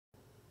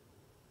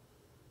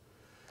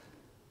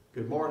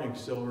Good morning,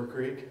 Silver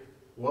Creek.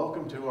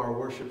 Welcome to our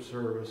worship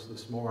service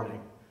this morning.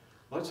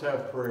 Let's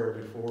have prayer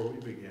before we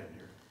begin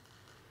here.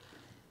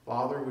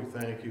 Father, we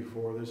thank you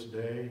for this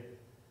day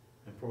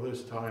and for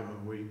this time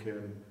when we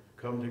can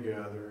come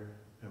together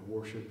and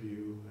worship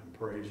you and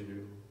praise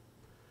you.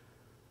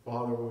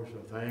 Father, we're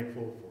so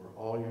thankful for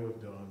all you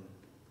have done,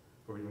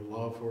 for your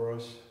love for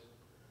us.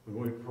 And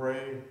we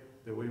pray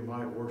that we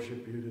might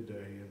worship you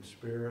today in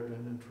spirit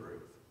and in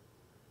truth.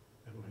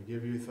 And we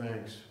give you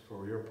thanks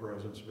for your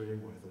presence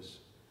being with us.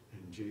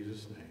 In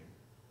Jesus'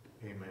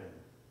 name, amen.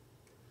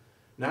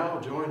 Now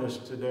join us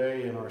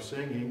today in our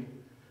singing.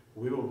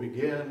 We will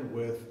begin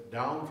with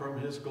Down from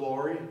His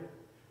Glory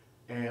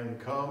and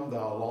Come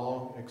Thou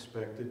Long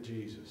Expected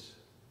Jesus.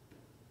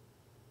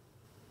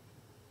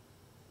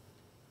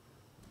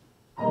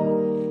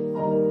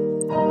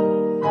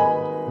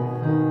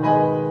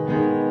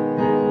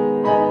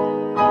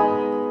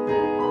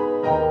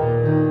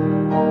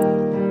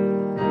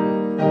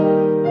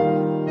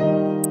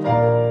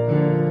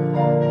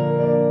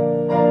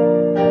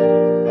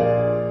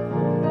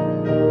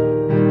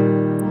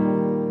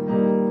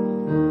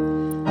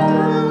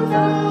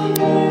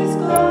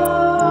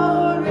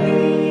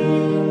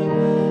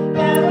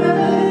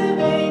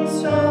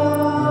 Strong.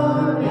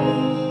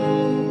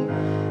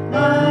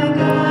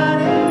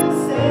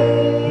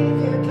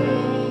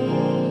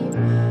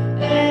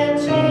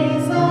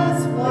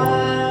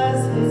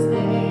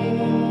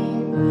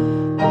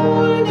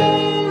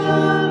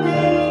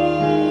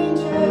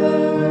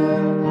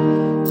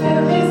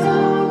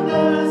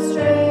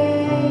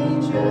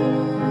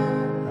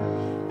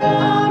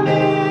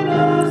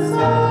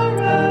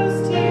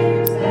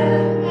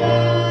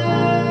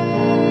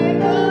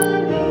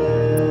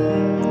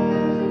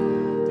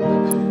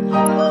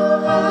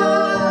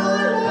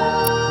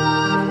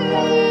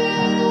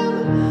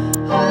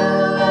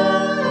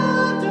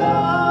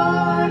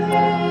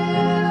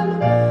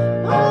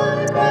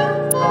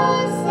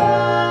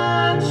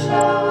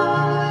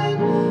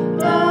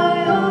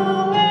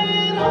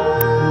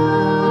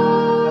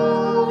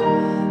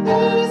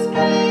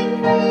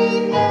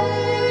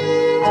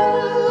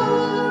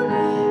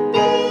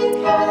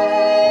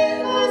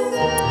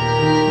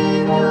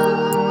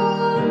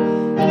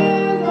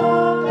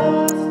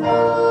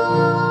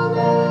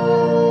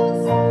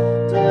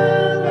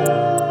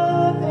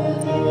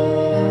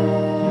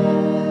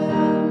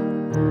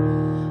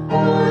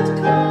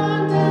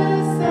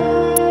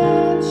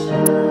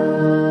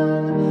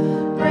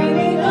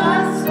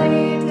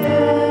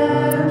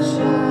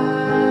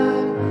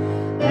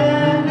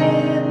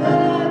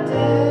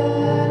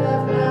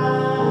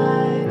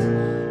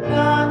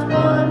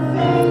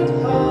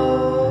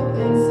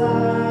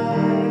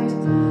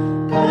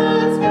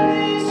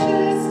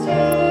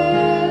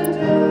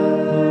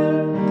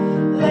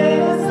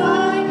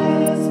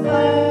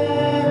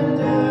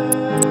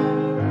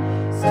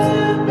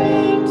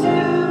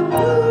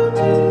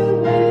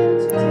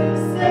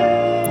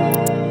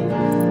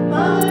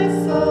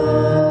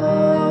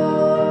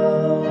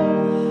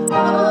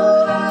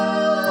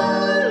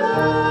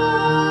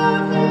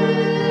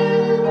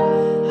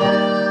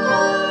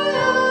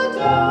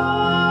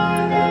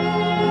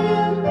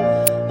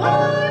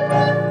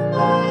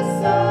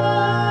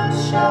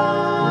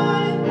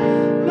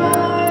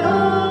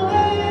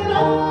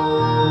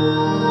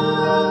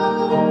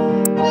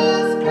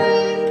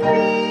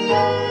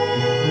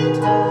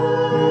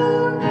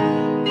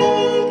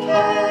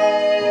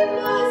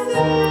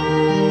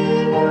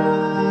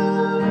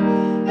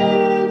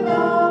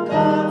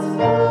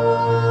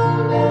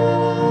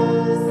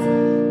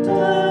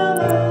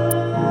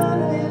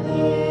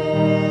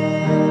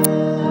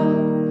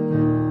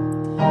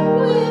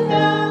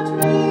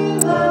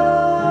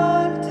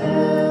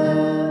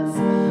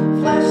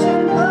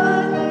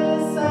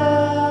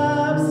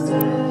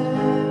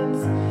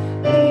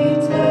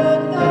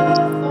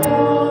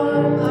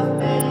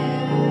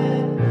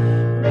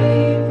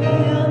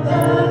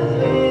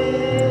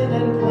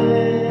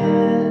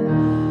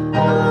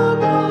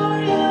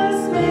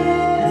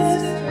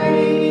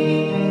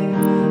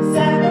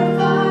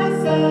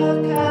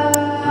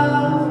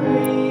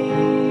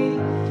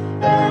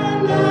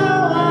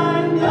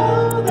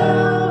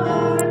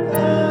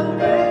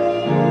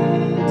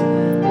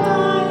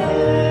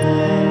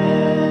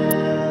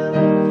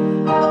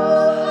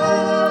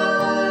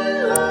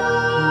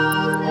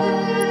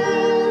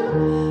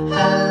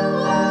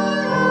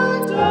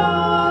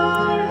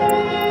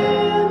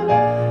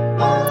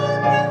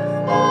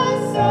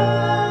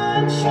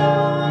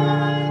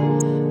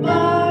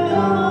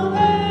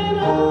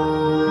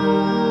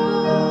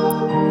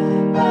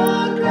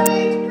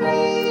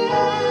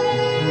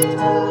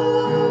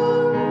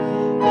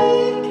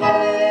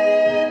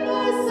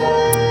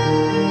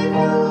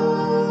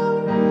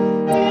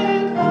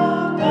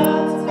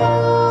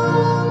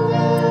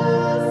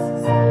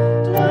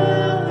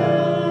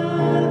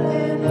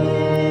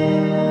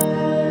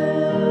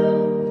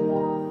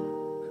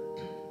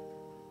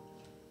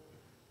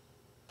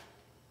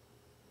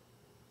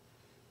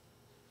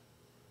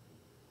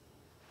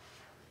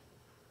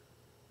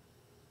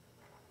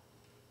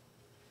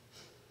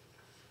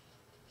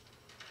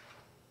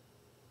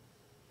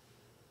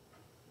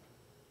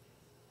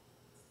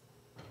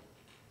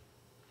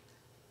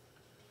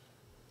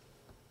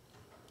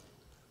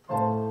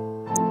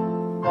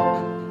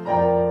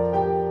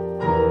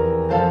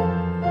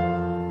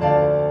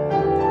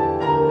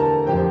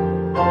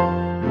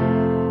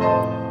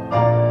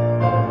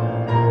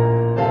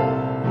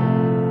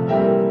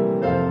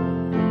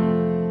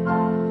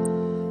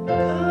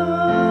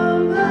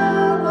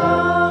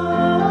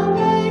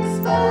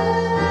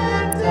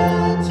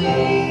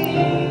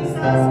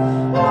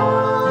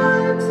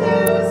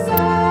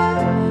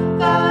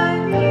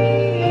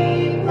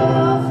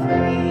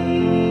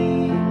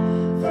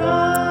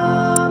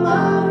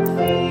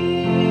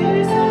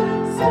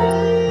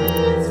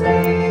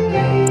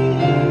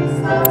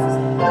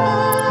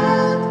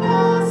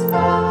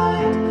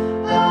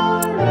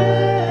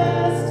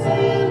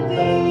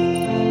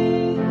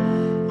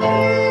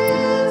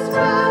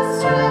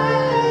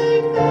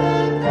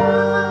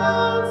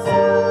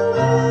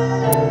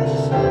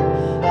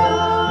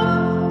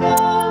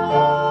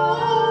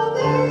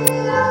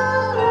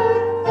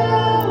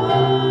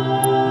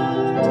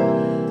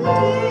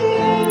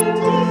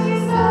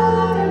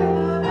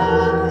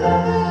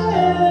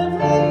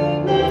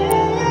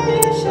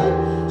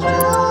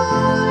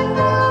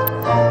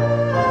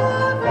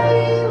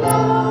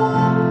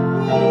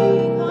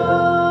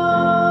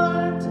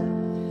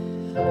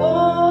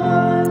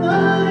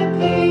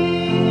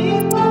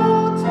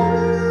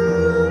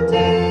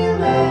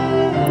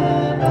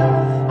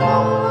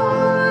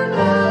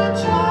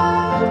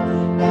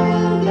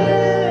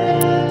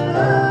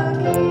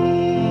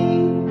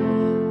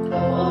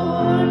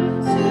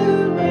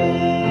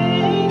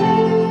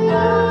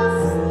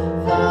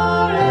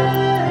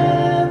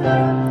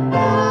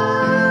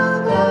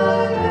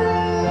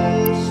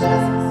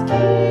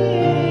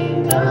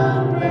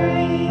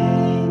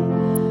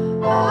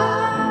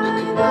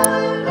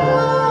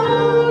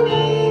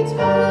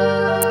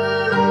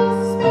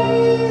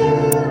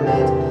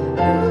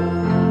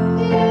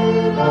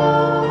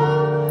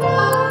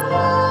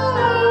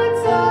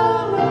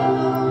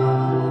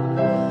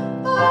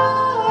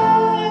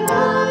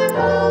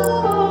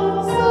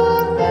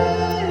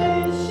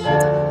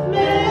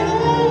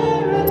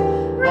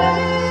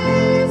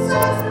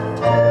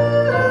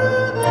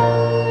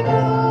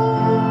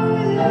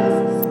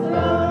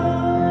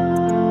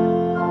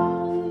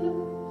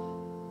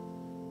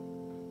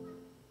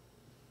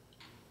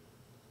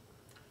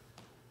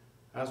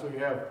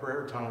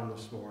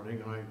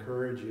 morning, I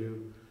encourage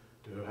you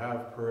to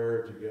have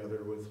prayer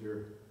together with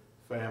your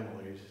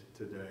families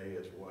today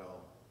as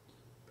well.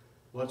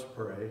 Let's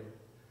pray.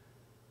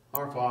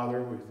 Our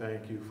Father, we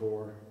thank you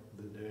for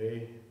the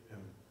day and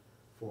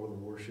for the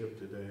worship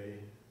today.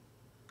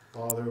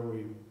 Father,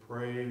 we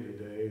pray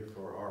today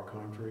for our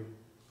country.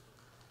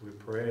 We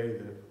pray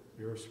that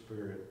your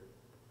Spirit,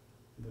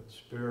 the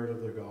Spirit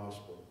of the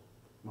gospel,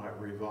 might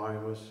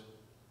revive us.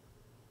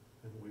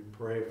 And we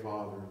pray,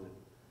 Father, that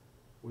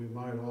we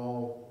might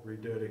all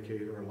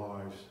rededicate our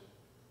lives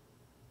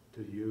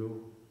to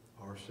you,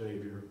 our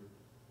Savior.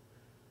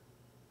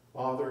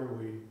 Father,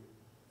 we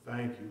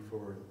thank you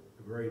for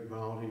the great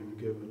bounty you've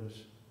given us.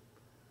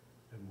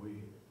 And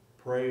we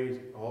pray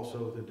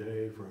also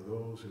today for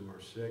those who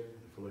are sick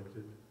and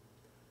afflicted.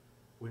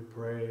 We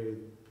pray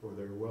for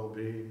their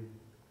well-being,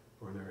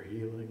 for their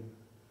healing,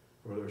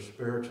 for their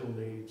spiritual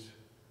needs.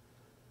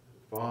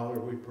 Father,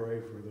 we pray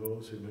for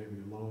those who may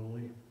be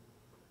lonely.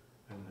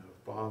 And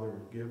Father,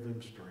 give them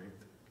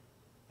strength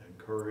and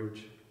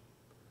courage.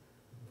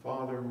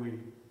 Father, we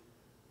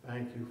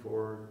thank you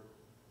for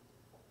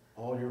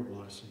all your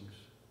blessings,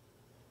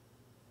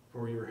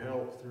 for your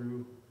help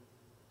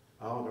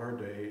throughout our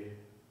day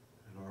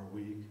and our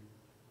week.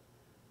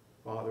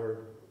 Father,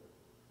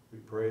 we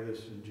pray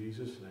this in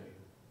Jesus' name.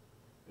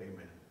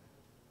 Amen.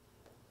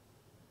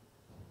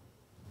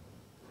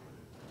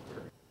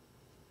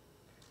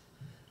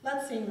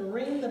 Let's sing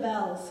Ring the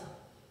Bells.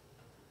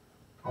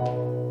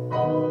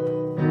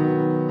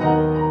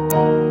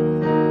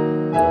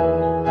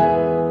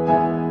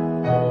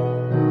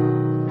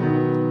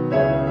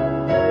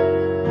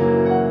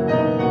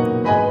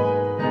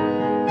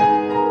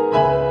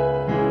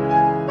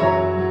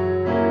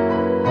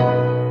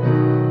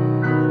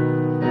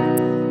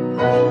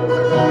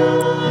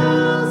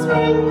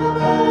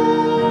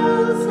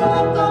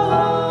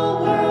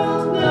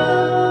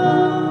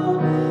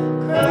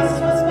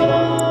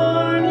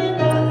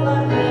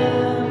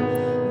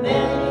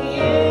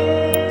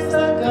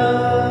 Ago.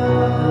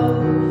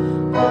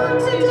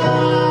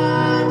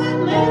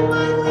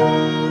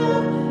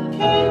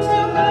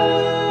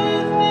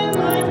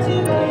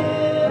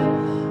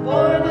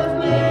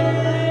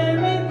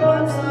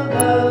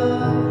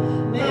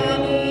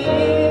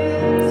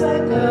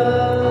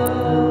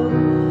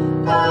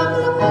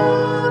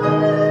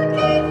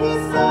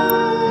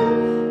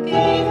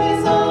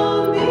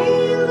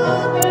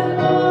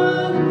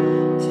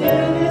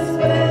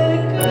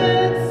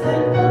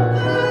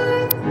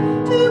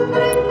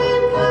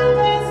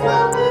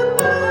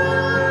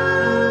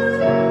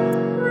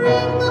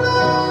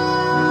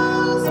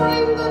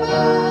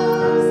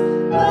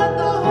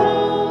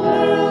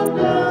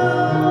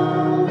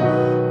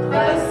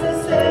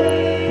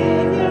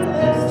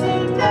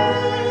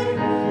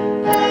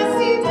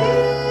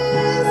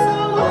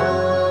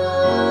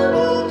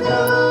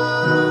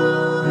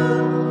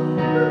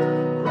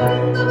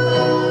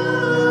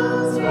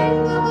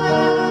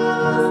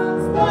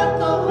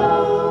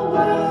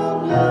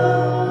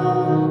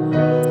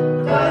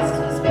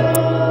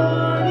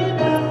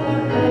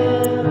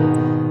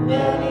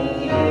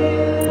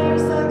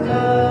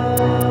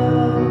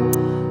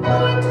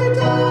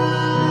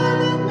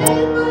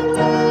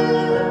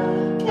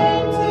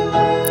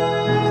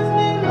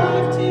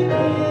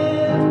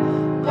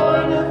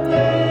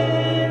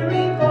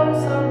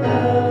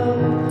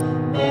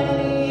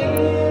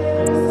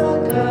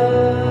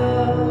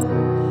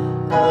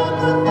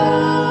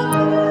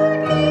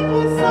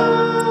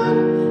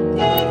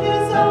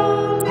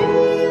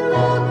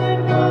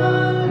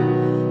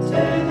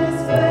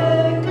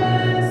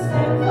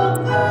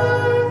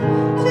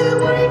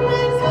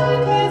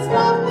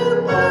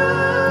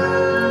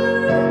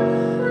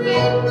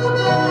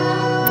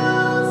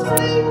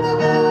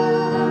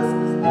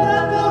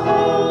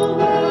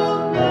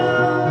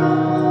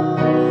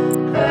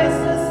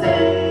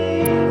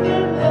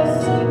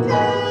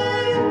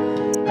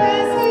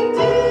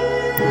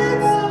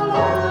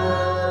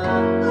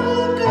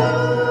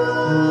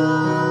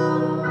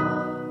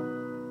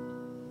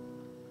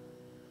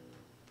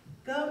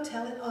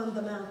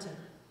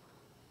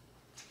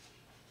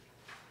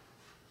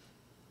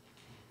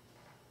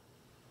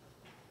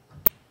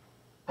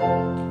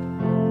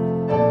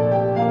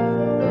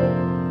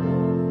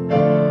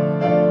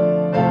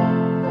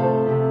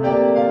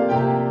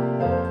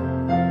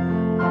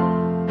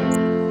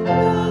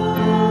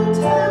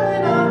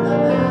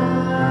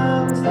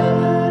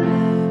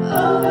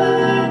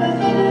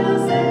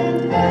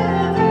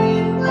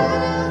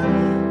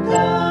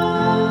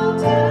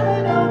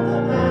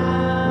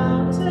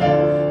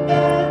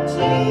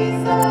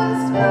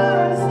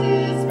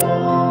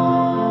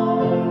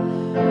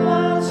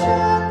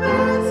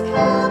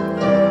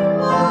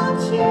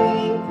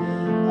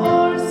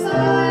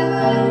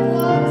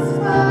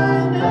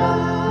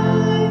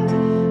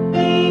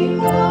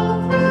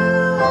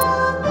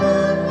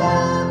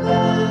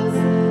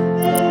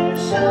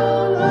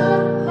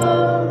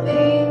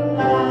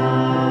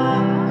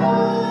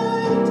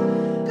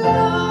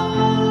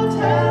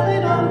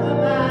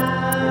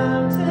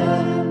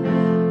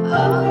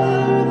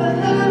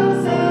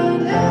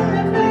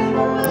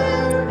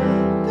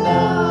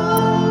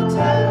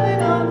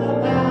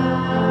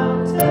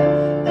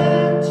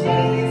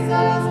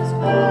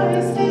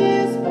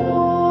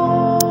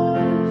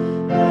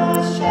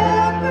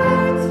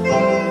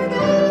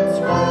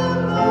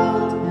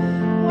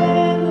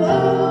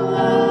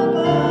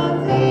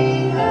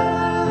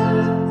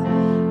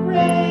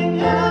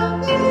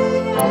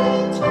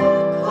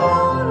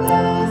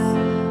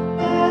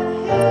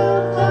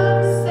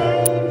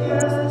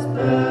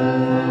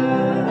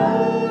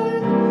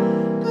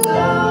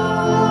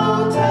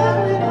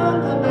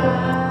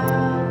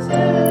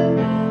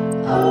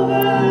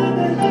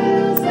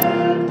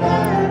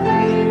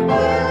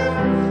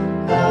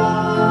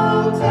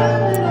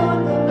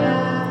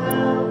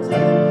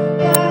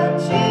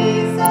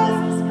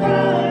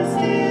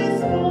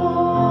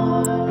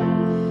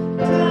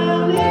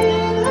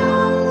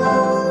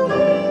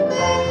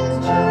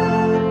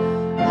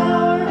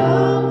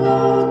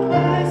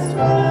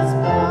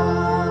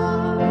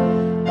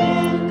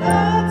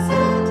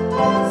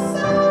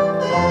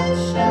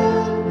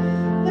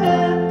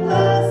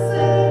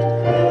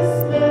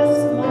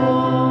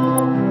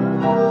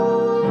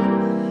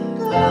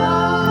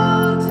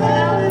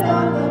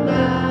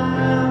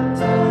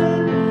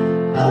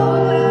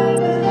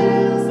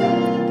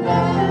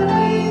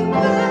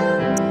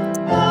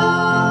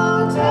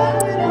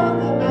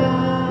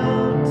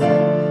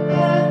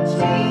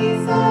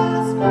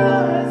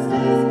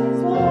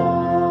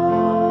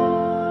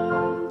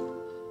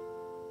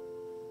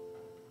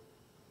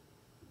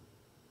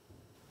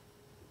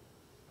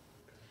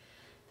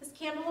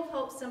 Candle of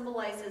Hope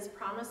symbolizes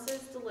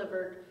promises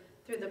delivered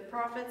through the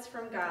prophets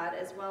from God,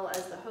 as well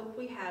as the hope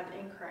we have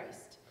in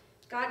Christ.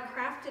 God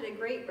crafted a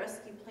great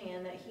rescue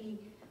plan that he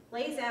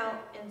lays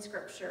out in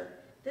Scripture.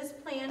 This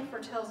plan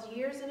foretells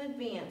years in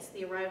advance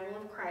the arrival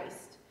of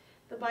Christ.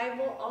 The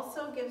Bible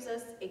also gives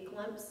us a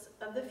glimpse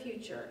of the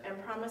future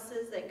and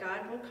promises that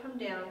God will come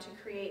down to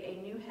create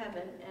a new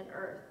heaven and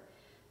earth.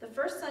 The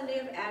first Sunday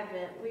of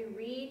Advent, we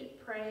read,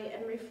 pray,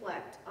 and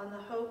reflect on the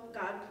hope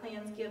God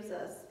plans gives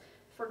us,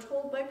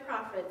 foretold by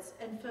prophets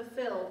and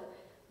fulfilled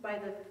by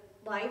the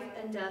life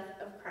and death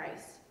of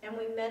Christ. And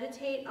we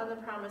meditate on the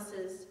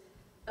promises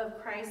of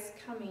Christ's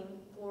coming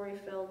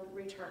glory-filled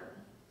return.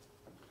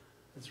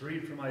 Let's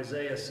read from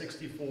Isaiah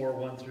 64,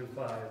 1 through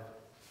 5.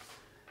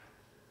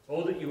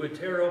 Oh, that you would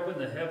tear open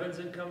the heavens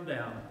and come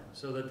down,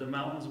 so that the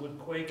mountains would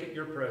quake at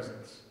your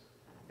presence,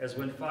 as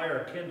when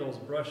fire kindles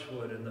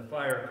brushwood and the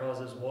fire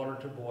causes water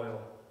to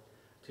boil,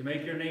 to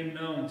make your name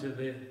known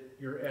to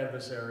your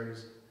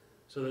adversaries,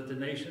 so that the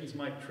nations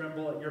might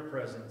tremble at your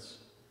presence.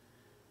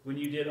 When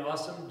you did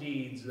awesome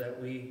deeds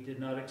that we did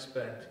not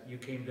expect, you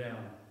came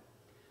down.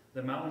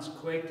 The mountains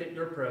quaked at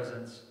your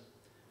presence.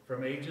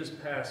 From ages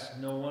past,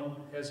 no one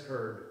has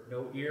heard,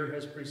 no ear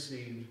has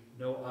perceived,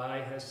 no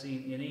eye has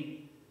seen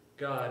any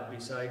God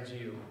besides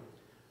you,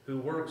 who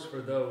works for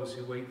those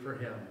who wait for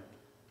him.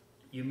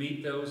 You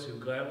meet those who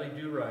gladly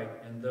do right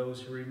and those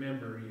who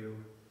remember you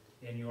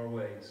in your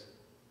ways.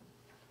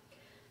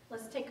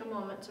 Let's take a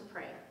moment to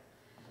pray.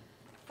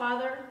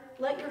 Father,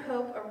 let your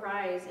hope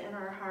arise in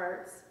our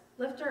hearts.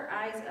 Lift our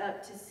eyes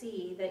up to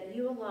see that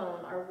you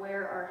alone are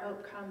where our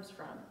hope comes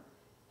from.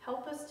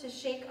 Help us to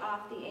shake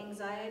off the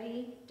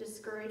anxiety,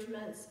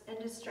 discouragements, and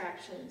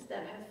distractions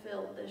that have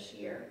filled this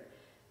year.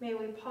 May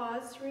we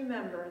pause to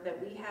remember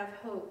that we have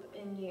hope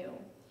in you.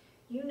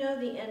 You know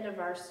the end of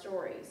our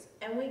stories,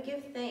 and we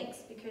give thanks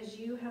because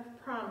you have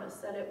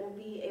promised that it will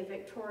be a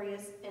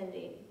victorious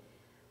ending.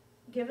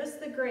 Give us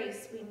the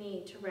grace we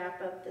need to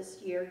wrap up this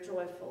year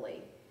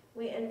joyfully.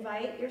 We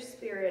invite your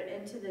Spirit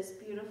into this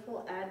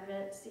beautiful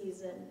Advent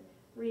season.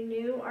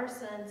 Renew our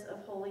sense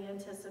of holy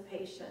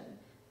anticipation.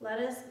 Let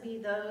us be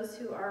those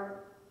who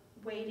are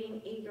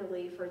waiting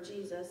eagerly for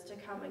Jesus to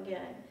come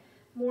again.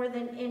 More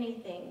than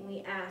anything,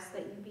 we ask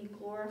that you be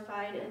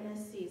glorified in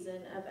this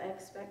season of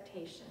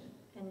expectation.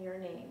 In your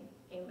name,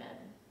 amen.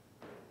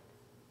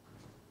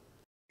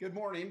 Good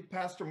morning,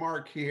 Pastor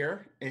Mark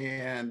here,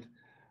 and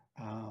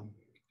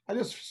I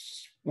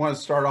just want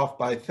to start off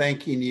by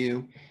thanking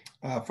you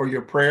for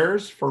your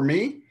prayers for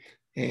me,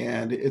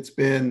 and it's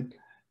been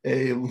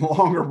a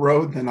longer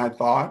road than I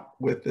thought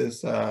with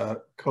this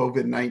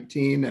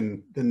COVID-19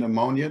 and the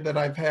pneumonia that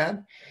I've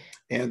had,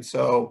 and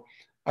so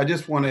I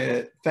just want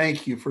to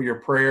thank you for your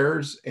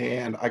prayers,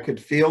 and I could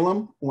feel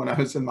them when I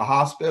was in the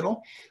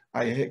hospital.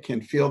 I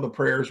can feel the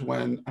prayers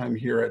when I'm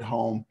here at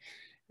home,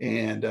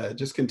 and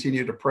just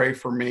continue to pray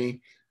for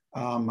me.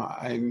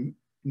 I'm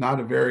not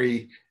a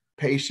very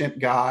patient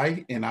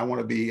guy, and I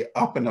want to be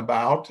up and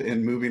about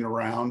and moving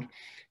around.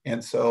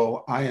 And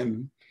so I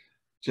am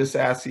just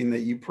asking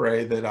that you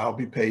pray that I'll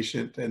be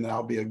patient and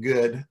I'll be a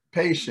good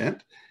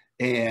patient,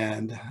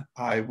 and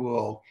I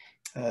will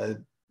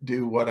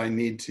do what I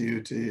need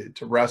to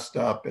rest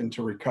up and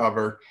to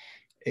recover.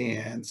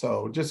 And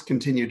so just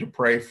continue to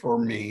pray for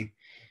me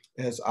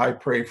as I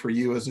pray for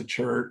you as a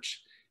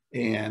church.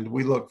 And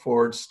we look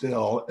forward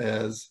still,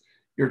 as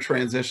your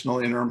transitional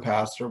interim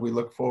pastor, we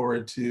look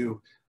forward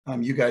to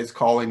you guys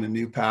calling a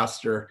new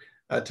pastor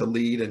to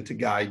lead and to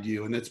guide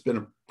you. And it's been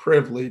a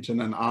privilege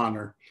and an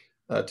honor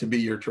to be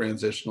your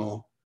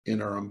transitional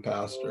interim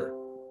pastor.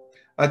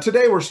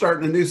 Today we're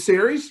starting a new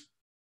series.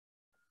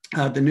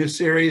 The new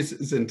series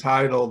is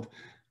entitled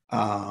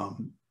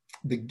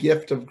The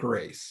Gift of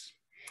Grace.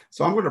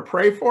 So I'm going to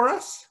pray for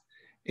us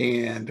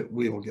and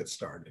we will get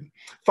started.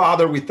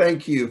 Father, we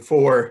thank you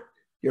for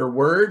your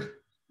word.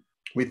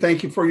 We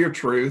thank you for your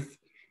truth.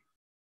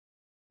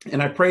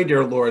 And I pray,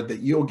 dear Lord, that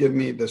you'll give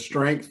me the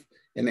strength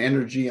and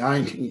energy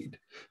I need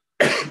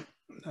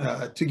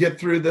to get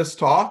through this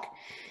talk.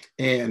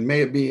 And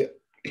may it be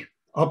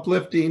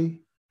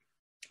uplifting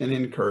and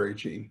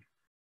encouraging.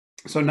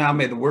 So now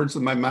may the words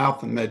of my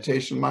mouth and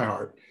meditation of my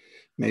heart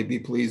may be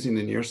pleasing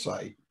in your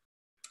sight.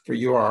 For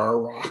you are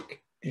our rock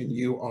and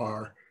you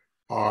are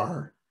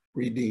our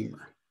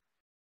Redeemer.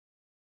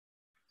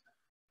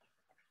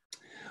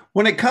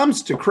 When it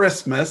comes to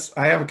Christmas,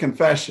 I have a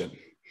confession.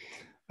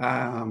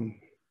 I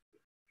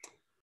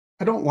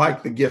don't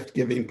like the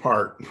gift-giving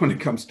part when it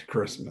comes to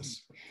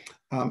Christmas.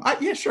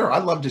 Yeah, sure, I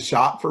love to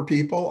shop for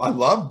people. I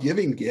love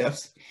giving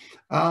gifts.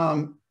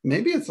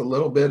 Maybe it's a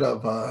little bit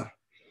of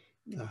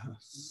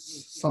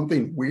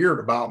something weird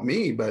about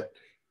me, but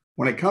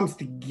when it comes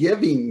to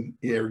giving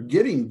or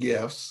getting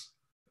gifts,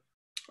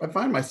 I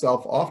find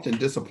myself often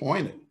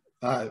disappointed.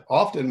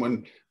 Often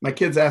when my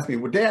kids ask me,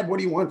 well, Dad, what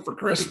do you want for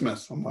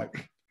Christmas? I'm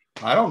like,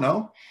 I don't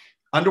know,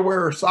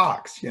 underwear or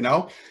socks, you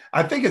know?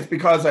 I think it's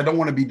because I don't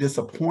want to be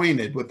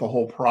disappointed with the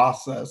whole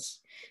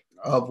process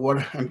of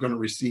what I'm going to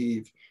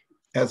receive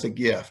as a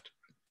gift.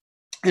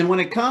 And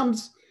when it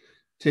comes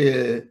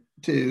to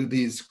to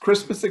these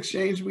Christmas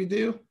exchange we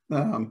do,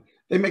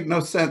 they make no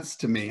sense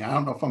to me. I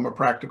don't know if I'm a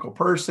practical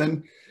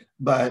person,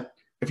 but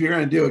if you're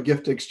going to do a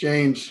gift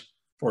exchange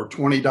for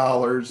 $20,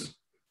 $30,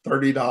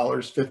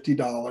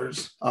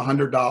 $50,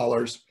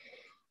 $100,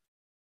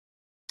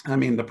 I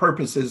mean, the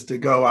purpose is to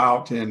go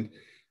out and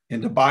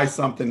to buy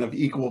something of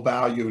equal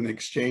value and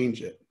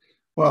exchange it.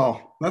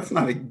 Well, that's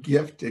not a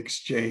gift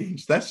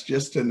exchange. That's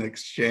just an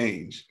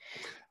exchange.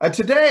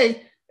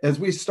 Today, as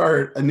we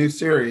start a new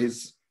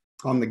series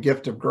on the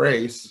gift of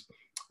grace,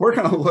 we're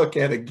going to look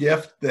at a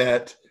gift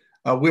that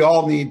we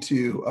all need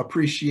to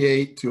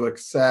appreciate, to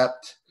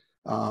accept,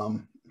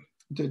 to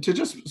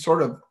just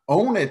sort of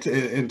own it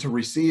and to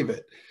receive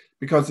it,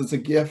 because it's a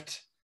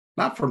gift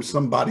not from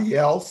somebody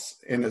else,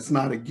 and it's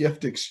not a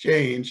gift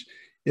exchange.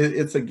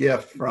 It's a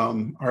gift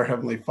from our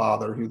Heavenly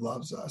Father who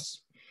loves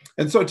us.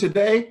 And so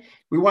today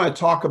we want to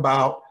talk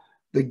about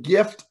the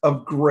gift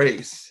of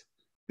grace,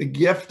 the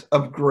gift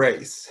of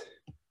grace.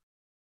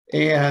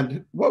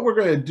 And what we're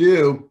going to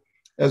do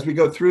as we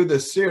go through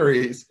this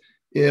series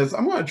is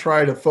I'm going to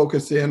try to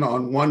focus in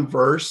on one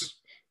verse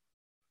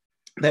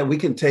that we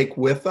can take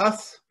with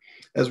us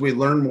as we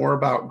learn more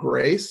about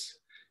grace.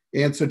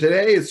 And so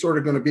today is sort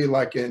of going to be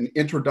like an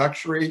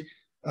introductory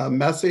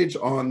message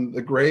on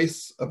the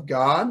grace of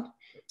God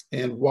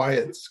and why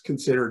it's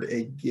considered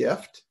a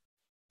gift.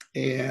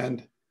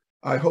 And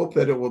I hope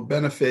that it will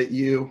benefit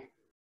you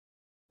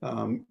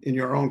in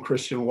your own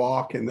Christian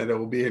walk, and that it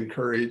will be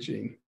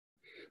encouraging.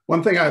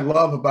 One thing I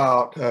love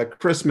about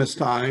Christmas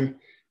time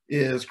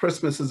is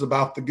Christmas is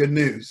about the good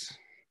news,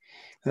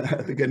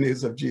 the good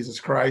news of Jesus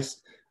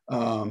Christ.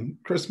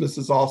 Christmas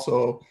is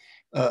also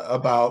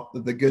about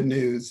the good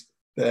news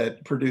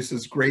that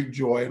produces great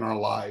joy in our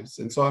lives.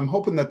 And so I'm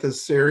hoping that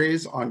this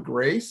series on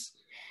grace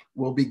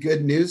will be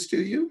good news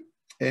to you,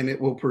 and it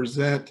will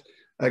present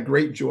a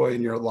great joy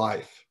in your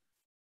life.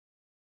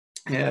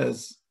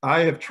 As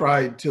I have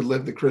tried to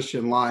live the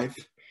Christian life,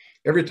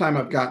 every time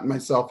I've gotten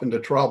myself into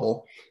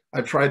trouble,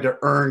 I've tried to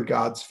earn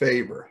God's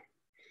favor,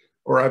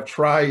 or I've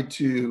tried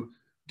to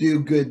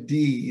do good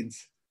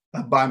deeds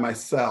by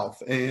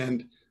myself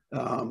and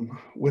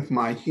with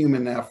my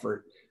human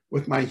effort,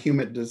 with my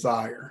human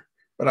desire.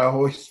 But I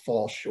always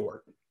fall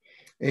short.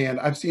 And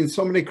I've seen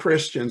so many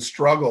Christians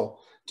struggle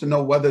to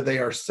know whether they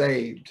are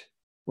saved,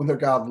 whether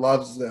God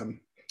loves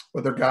them,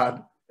 whether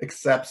God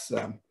accepts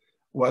them,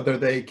 whether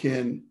they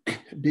can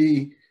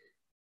be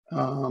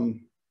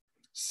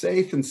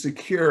safe and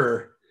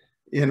secure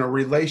in a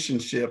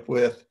relationship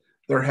with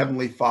their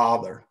Heavenly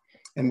Father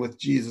and with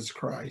Jesus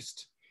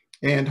Christ.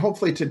 And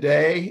hopefully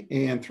today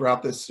and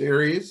throughout this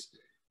series,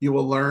 you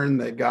will learn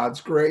that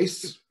God's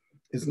grace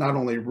is not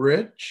only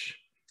rich,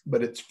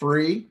 but it's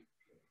free,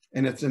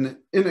 and it's an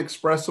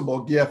inexpressible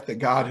gift that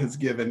God has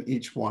given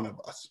each one of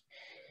us.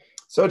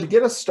 So to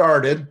get us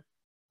started,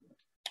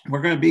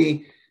 we're going to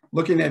be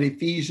looking at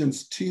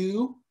Ephesians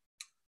 2,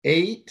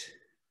 8,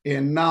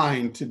 and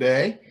 9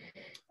 today.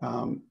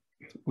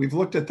 We've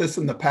looked at this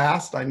in the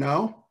past, I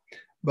know,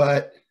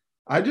 but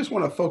I just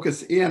want to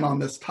focus in on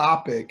this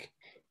topic,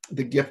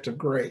 the gift of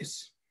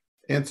grace.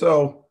 And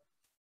so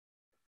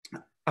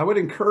I would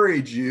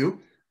encourage you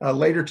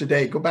later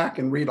today, go back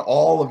and read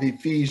all of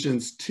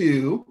Ephesians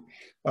 2,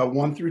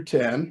 1 through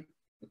 10.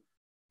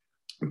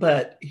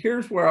 But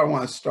here's where I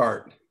want to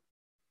start.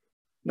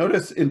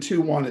 Notice in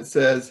 2:1 it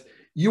says,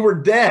 you were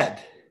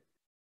dead.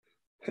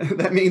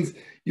 That means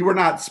you were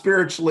not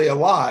spiritually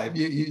alive.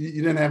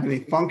 You didn't have any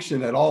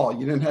function at all.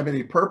 You didn't have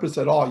any purpose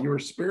at all. You were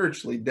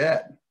spiritually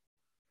dead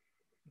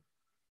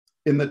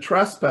in the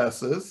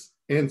trespasses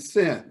and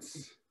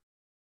sins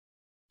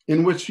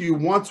in which you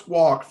once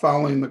walked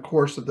following the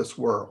course of this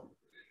world.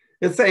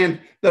 It's saying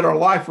that our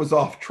life was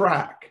off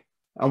track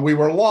and we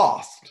were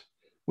lost.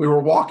 We were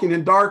walking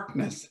in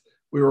darkness.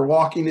 We were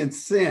walking in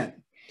sin.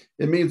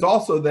 It means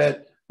also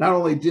that not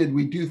only did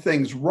we do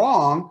things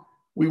wrong,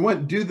 we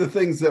wouldn't do the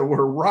things that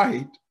were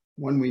right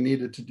when we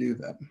needed to do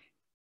them.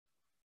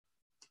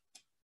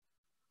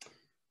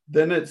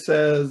 Then it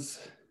says,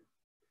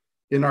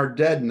 in our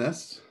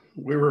deadness,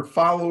 we were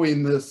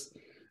following this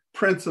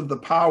prince of the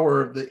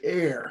power of the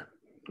air,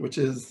 which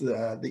is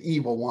the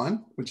evil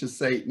one, which is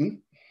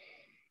Satan.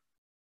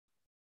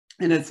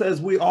 And it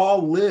says we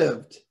all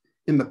lived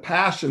in the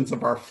passions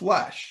of our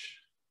flesh.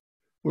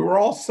 We were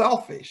all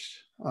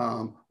selfish.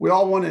 We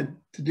all wanted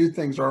to do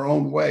things our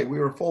own way. We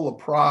were full of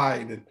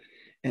pride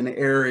and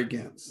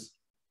arrogance.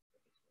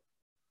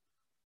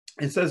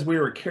 It says we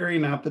were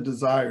carrying out the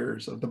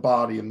desires of the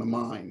body and the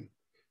mind,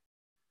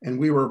 and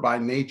we were by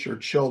nature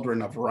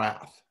children of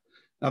wrath.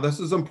 Now,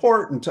 this is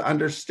important to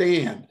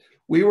understand.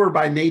 We were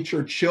by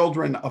nature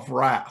children of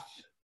wrath.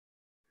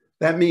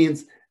 That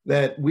means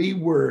that we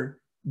were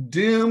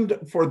doomed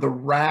for the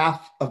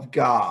wrath of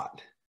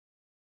God.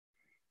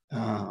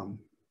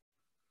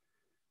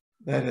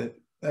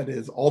 That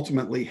is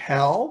ultimately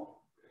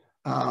hell,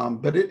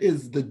 but it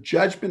is the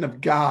judgment of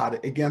God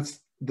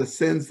against the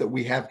sins that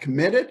we have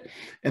committed,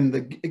 and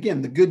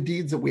again, the good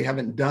deeds that we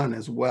haven't done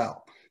as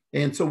well.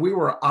 And so we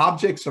were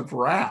objects of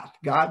wrath.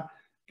 God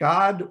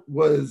God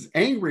was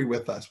angry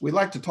with us. We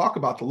like to talk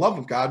about the love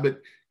of God, but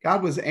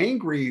God was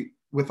angry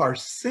with our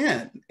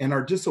sin and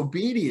our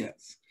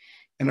disobedience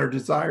and our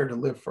desire to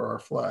live for our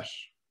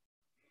flesh.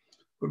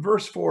 But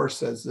verse 4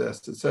 says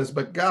this. It says,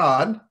 but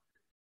God,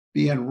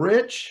 being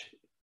rich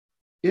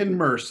in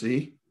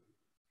mercy,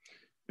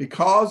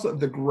 because of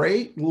the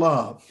great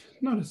love.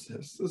 Notice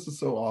this. This is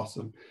so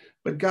awesome.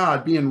 But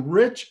God, being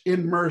rich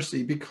in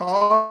mercy,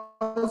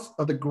 because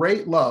of the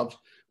great love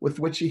with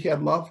which he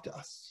had loved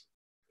us.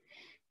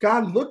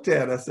 God looked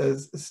at us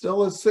as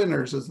still as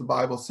sinners, as the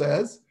Bible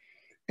says,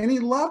 and he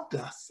loved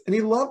us, and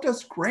he loved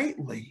us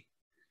greatly.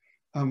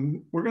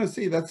 We're going to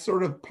see that's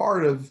sort of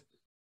part of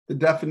the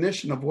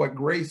definition of what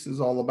grace is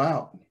all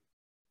about.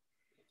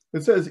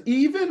 It says,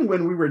 even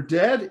when we were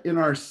dead in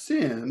our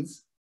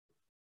sins,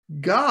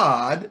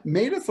 God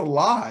made us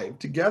alive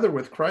together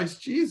with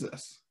Christ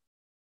Jesus.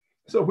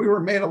 So we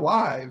were made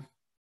alive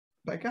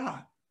by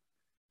God,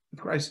 with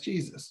Christ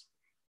Jesus.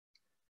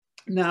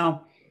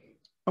 Now,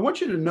 I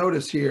want you to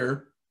notice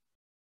here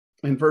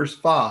in verse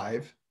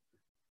 5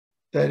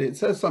 that it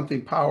says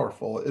something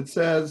powerful. It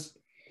says,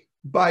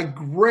 by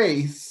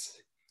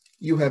grace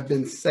you have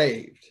been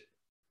saved.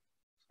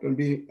 It's going to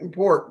be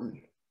important.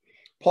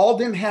 Paul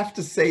didn't have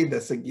to say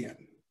this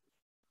again,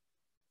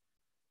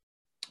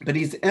 but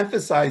he's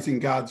emphasizing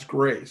God's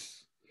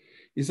grace.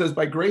 He says,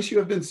 by grace you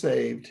have been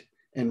saved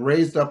and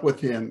raised up with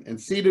him and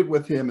seated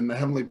with him in the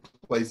heavenly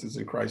places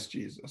in Christ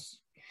Jesus.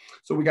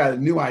 So we got a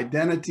new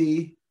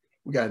identity,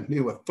 we got a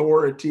new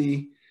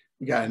authority,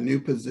 we got a new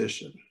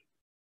position.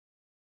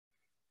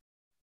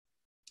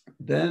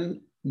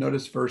 Then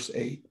notice verse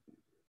 8.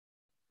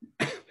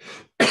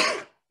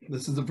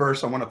 This is the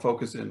verse I want to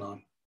focus in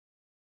on.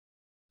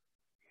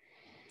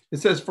 It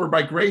says, for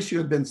by grace you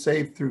have been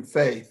saved through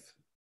faith.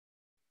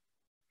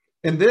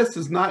 And this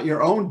is not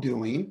your own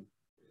doing.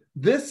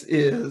 This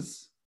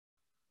is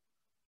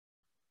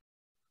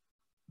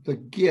the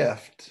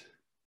gift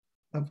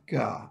of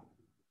God.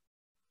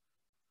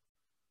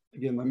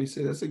 Again, let me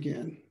say this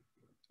again.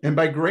 And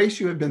by grace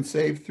you have been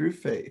saved through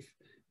faith.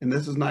 And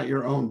this is not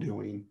your own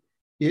doing.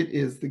 It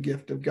is the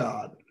gift of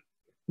God,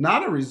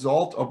 not a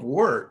result of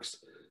works,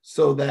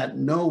 so that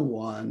no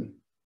one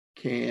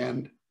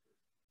can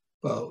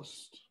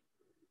boast.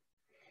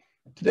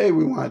 Today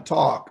we want to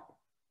talk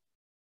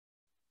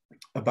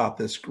about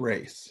this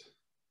grace.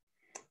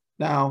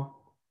 Now,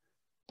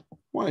 I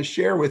want to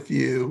share with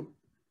you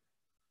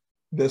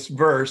this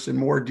verse in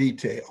more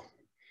detail.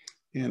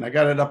 And I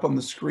got it up on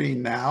the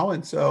screen now.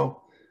 And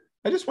so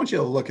I just want you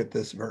to look at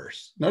this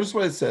verse. Notice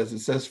what it says. It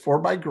says, for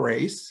by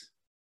grace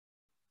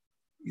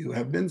you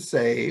have been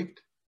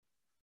saved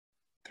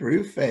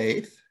through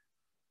faith.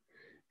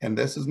 And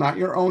this is not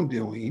your own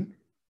doing.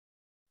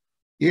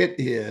 It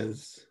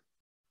is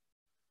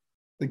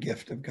the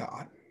gift of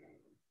God.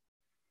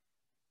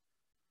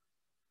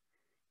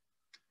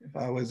 If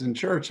I was in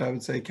church, I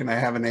would say, can I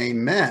have an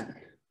amen?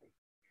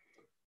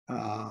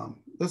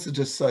 This is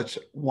just such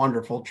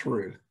wonderful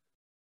truth.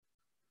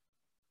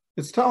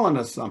 It's telling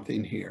us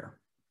something here.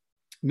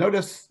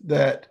 Notice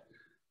that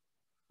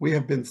we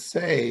have been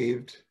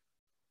saved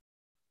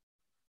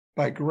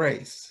by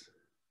grace.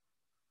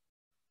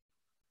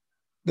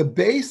 The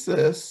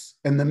basis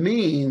and the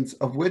means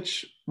of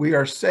which we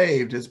are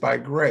saved is by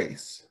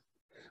grace,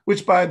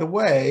 which, by the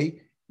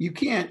way, you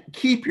can't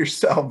keep your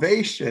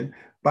salvation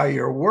by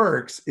your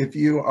works if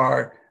you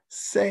are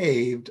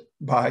saved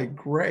by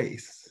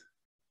grace.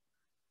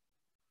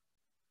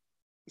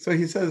 So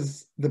he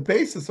says the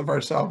basis of our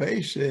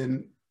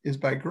salvation is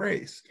by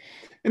grace.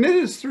 And it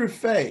is through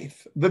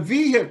faith. The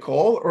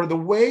vehicle, or the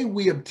way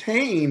we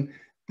obtain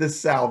this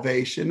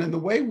salvation and the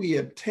way we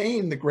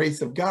obtain the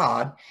grace of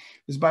God,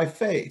 is by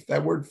faith.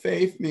 That word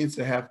faith means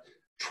to have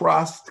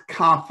trust,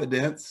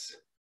 confidence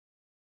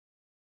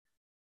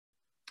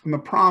in the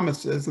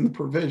promises and the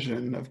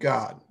provision of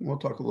God. We'll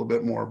talk a little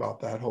bit more about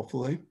that,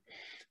 hopefully,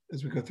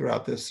 as we go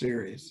throughout this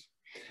series.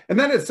 And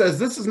then it says,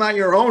 this is not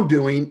your own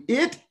doing.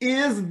 It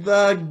is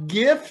the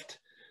gift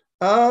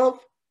of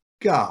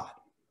God.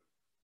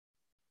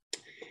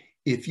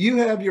 If you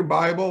have your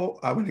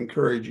Bible, I would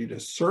encourage you to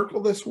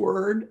circle this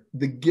word,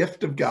 the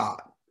gift of God.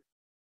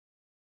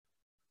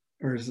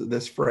 Or is it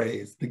this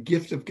phrase, the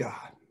gift of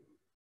God?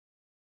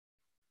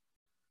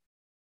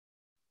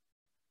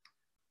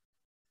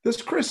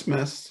 This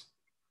Christmas,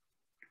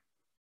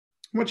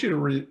 I want you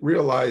to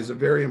realize a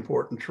very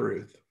important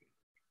truth.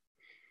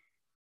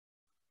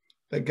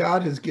 That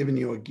God has given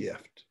you a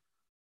gift.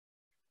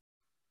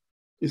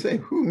 You say,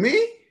 who,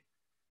 me?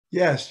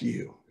 Yes,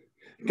 you.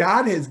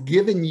 God has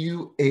given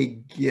you a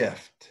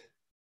gift.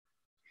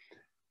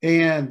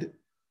 And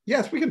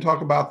yes, we can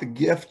talk about the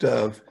gift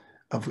of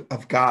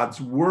God's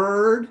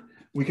word.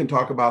 We can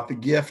talk about the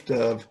gift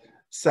of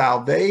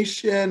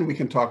salvation. We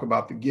can talk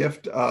about the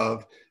gift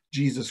of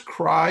Jesus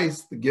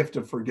Christ, the gift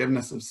of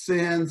forgiveness of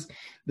sins,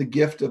 the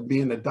gift of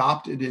being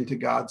adopted into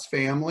God's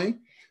family.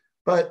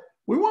 But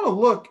we want to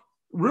look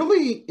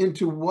really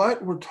into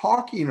what we're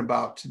talking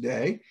about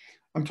today.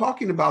 I'm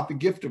talking about the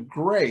gift of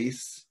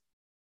grace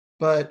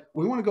but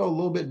we want to go a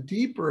little bit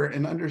deeper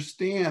and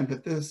understand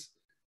that this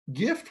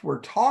gift we're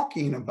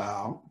talking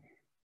about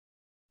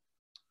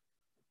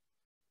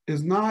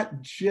is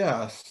not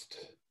just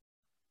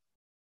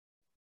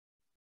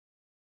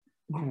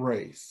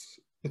grace.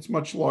 It's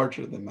much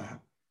larger than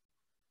that.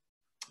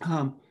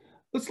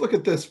 Let's look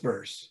at this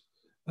verse.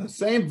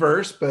 Same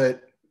verse,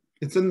 but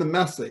it's in the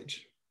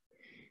Message.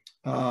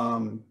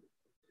 And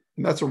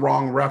that's a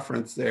wrong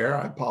reference there.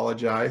 I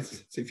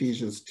apologize. It's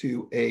Ephesians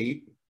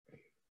 2:8.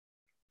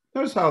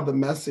 Notice how the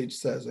Message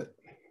says it.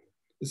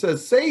 It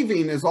says,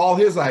 saving is all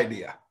his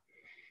idea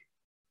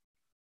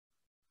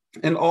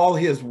and all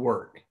his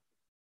work.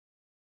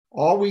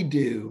 All we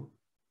do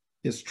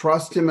is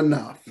trust him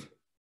enough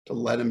to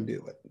let him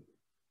do it.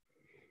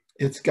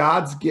 It's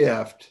God's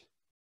gift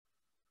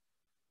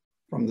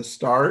from the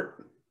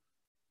start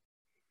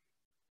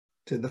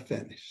to the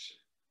finish.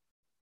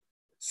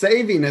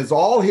 Saving is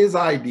all his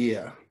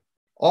idea,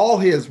 all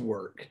his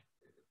work.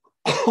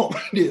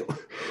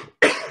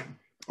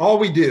 All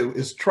we do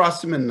is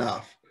trust him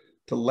enough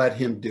to let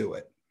him do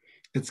it.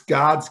 It's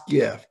God's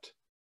gift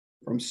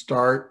from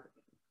start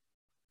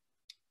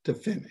to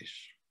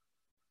finish.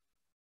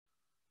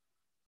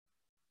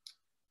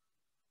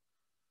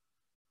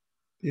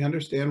 Do you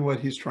understand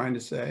what he's trying to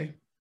say?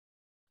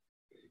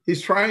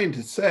 He's trying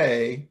to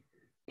say,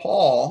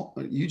 Paul,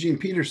 Eugene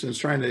Peterson is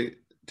trying to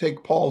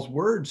take Paul's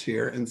words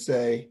here and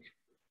say,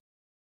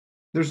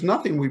 there's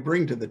nothing we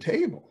bring to the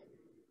table.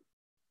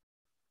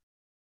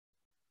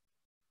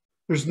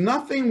 There's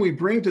nothing we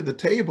bring to the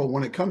table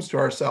when it comes to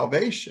our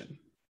salvation.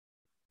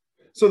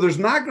 So there's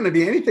not going to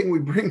be anything we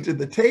bring to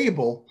the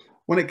table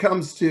when it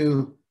comes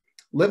to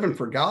living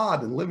for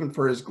God and living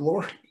for his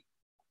glory.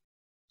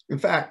 In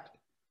fact,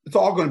 it's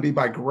all going to be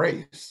by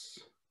grace.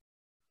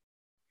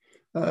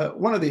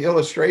 One of the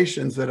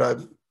illustrations that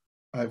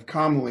I've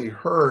commonly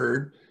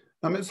heard,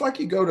 it's like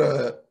you go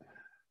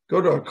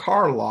to a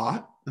car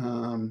lot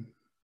to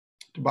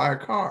buy a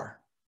car.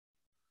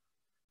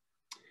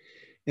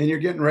 And you're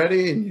getting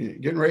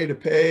ready to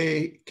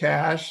pay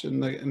cash,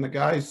 and the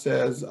guy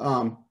says,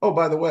 oh,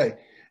 by the way,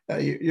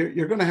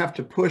 you're going to have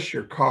to push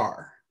your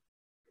car.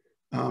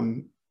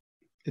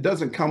 It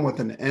doesn't come with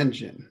an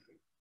engine.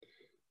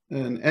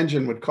 An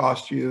engine would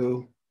cost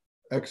you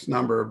X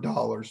number of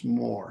dollars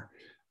more.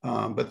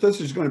 But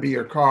this is going to be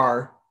your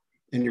car,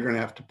 and you're going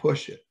to have to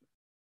push it.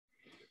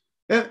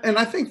 And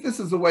I think this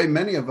is the way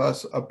many of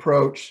us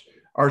approach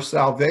our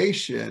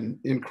salvation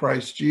in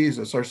Christ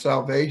Jesus. Our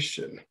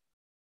salvation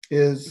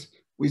is,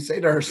 we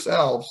say to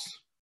ourselves,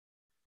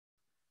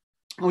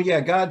 oh yeah,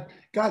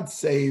 God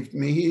saved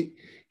me.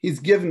 He's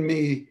given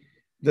me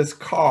this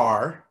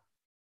car,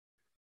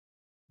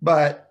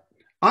 but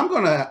I'm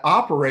going to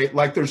operate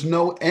like there's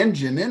no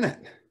engine in it.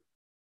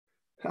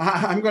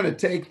 I'm going to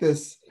take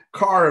this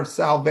car of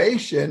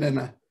salvation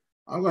and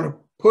I'm going to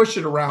push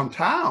it around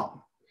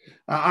town.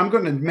 I'm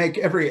going to make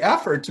every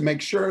effort to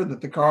make sure that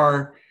the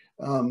car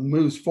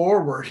moves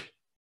forward,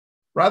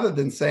 rather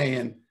than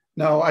saying,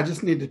 no, I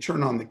just need to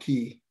turn on the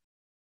key.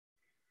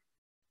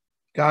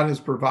 God has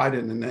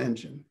provided an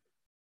engine.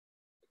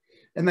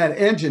 And that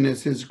engine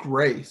is his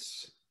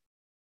grace.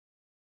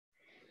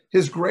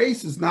 His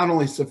grace is not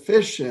only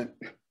sufficient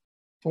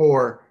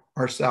for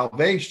our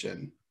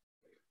salvation,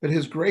 but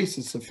his grace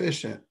is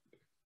sufficient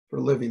for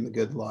living the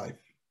good life.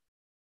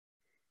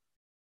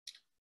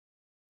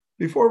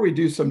 Before we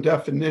do some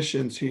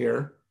definitions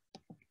here,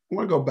 I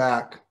want to go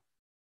back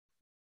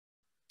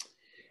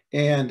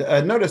and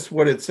notice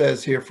what it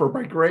says here. For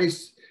by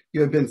grace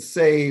you have been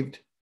saved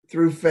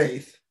through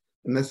faith,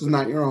 and this is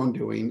not your own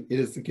doing, it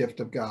is the gift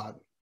of God.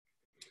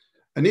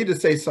 I need to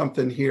say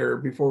something here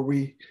before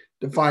we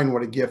define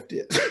what a gift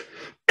is.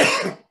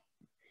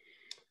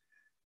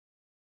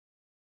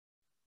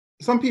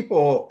 Some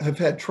people have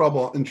had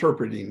trouble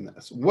interpreting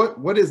this.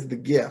 What is the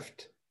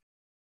gift?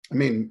 I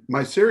mean,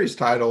 my series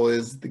title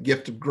is The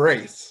Gift of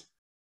Grace.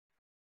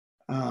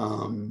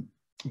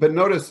 But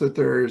notice that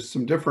there's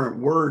some different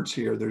words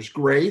here. There's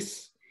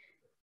grace,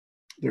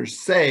 there's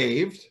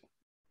saved,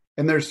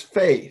 and there's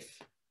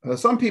faith.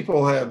 Some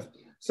people have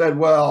said,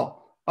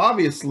 well,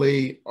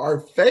 obviously our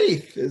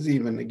faith is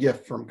even a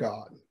gift from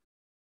God.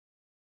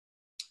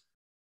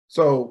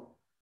 So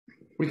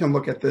we can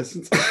look at this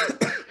and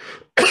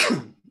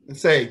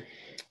say,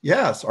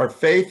 yes, our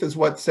faith is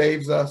what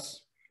saves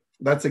us.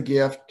 That's a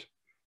gift.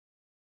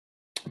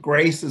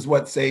 Grace is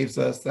what saves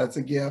us. That's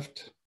a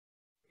gift.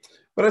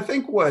 But I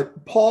think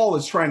what Paul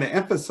is trying to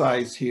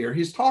emphasize here,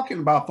 he's talking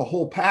about the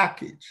whole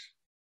package.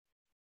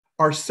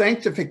 Our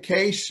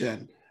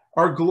sanctification,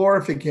 our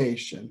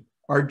glorification,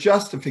 our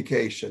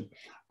justification,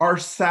 our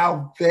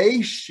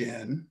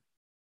salvation,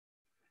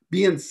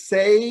 being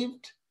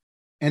saved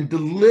and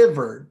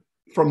delivered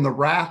from the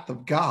wrath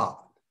of God.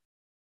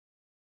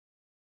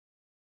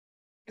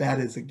 That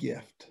is a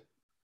gift.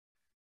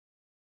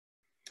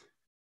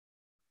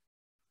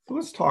 So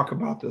let's talk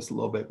about this a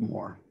little bit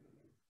more.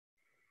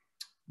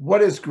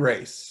 What is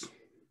grace?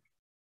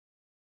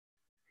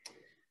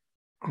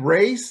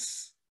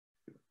 Grace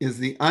is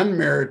the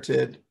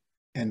unmerited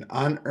and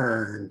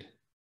unearned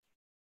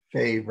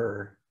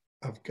favor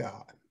of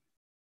God.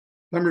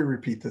 Let me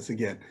repeat this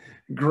again.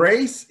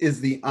 Grace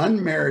is the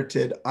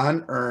unmerited,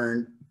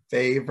 unearned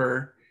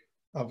favor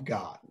of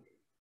God.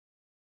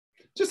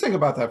 Just think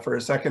about that for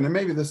a second, and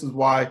maybe this is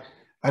why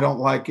I don't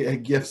like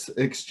gifts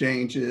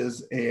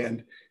exchanges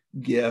and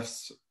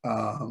gifts,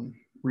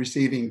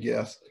 receiving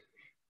gifts.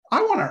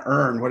 I want to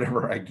earn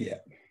whatever I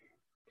get.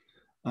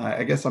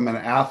 I guess I'm an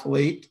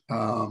athlete.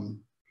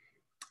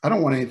 I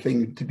don't want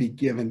anything to be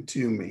given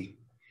to me.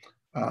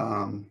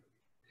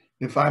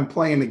 If I'm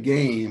playing a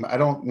game, I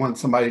don't want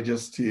somebody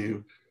just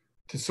to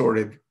sort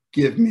of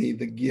give me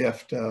the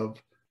gift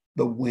of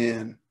the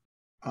win.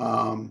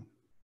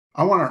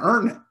 I want to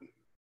earn it.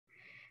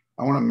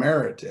 I want to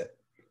merit it.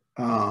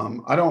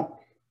 I don't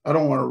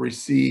want to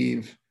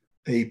receive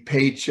a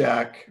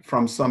paycheck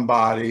from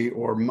somebody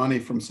or money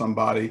from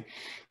somebody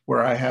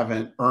where I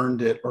haven't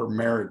earned it or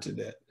merited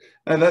it.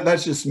 And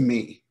that's just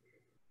me.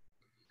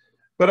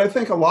 But I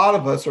think a lot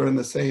of us are in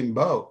the same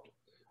boat.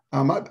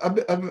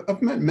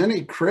 I've met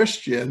many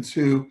Christians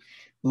who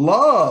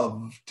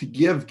love to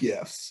give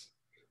gifts.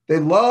 They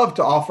love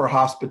to offer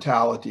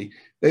hospitality.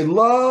 They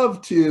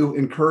love to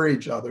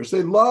encourage others.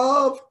 They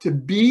love to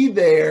be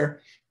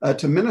there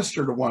to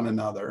minister to one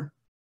another.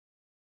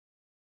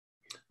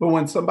 But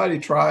when somebody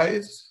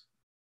tries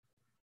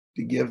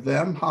to give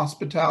them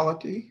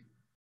hospitality,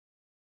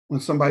 when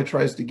somebody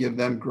tries to give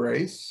them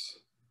grace,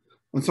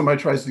 when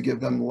somebody tries to give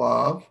them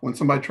love, when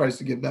somebody tries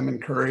to give them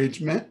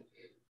encouragement,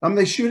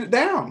 they shoot it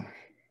down.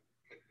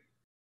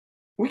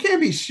 We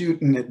can't be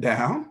shooting it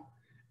down.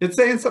 It's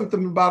saying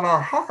something about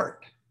our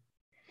heart.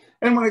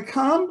 And when it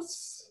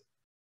comes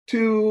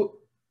to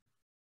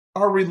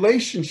our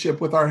relationship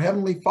with our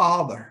Heavenly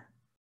Father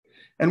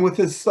and with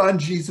His Son,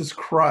 Jesus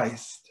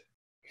Christ,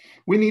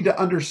 we need to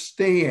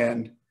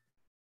understand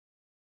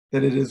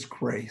that it is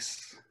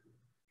grace.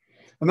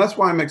 And that's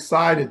why I'm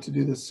excited to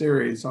do this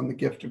series on the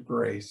gift of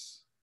grace.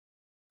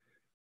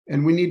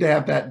 And we need to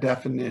have that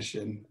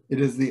definition. It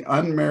is the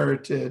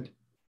unmerited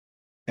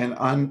and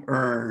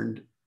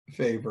unearned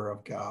favor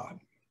of God.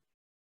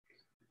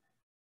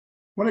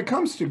 When it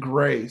comes to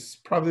grace,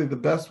 probably the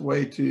best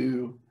way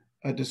to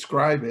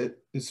describe it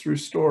is through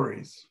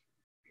stories.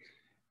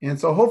 And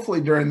so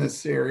hopefully during this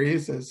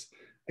series, as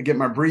I get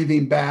my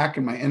breathing back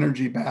and my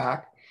energy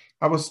back,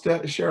 I will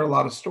share a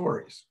lot of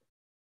stories.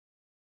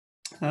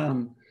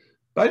 But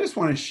I just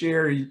want to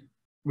share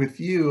with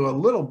you a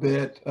little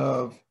bit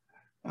of,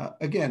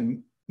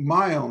 again,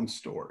 my own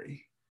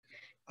story.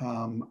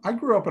 I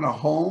grew up in a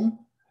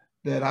home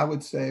that I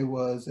would say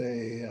was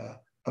a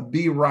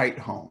be right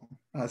home.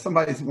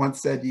 Somebody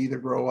once said you either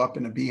grow up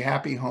in a be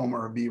happy home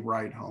or a be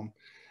right home.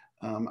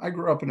 I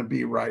grew up in a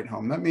be right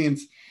home. That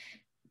means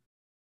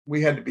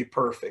we had to be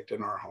perfect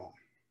in our home.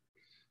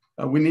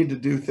 We need to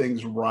do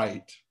things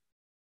right.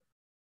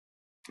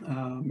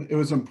 It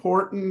was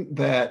important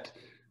that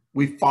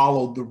we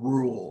followed the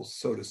rules,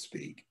 so to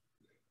speak.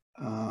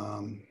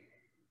 There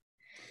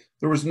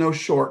was no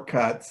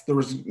shortcuts. There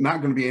was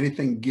not going to be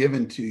anything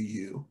given to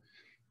you.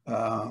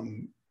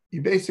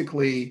 You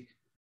basically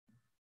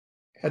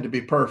had to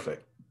be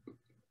perfect.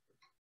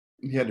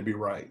 You had to be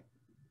right.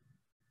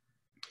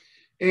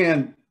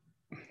 And,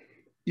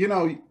 you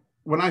know,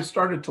 when I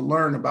started to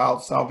learn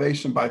about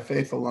salvation by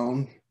faith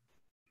alone,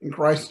 in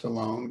Christ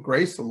alone,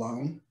 grace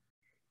alone,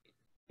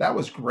 that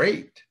was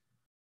great.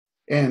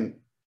 And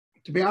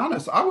to be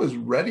honest, I was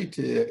ready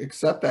to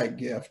accept that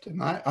gift.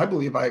 And I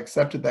believe I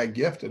accepted that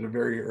gift at a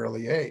very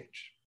early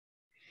age.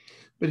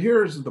 But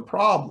here's the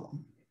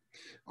problem.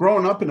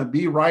 Growing up in a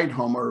be right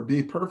home or a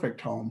be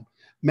perfect home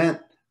meant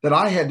that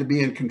I had to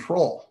be in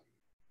control.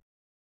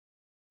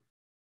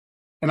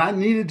 And I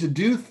needed to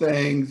do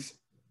things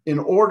in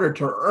order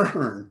to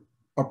earn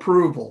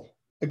approval,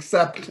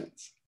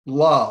 acceptance,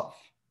 love,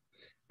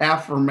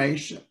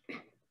 affirmation.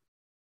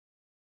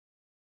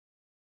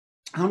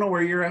 I don't know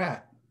where you're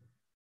at.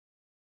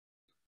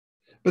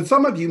 But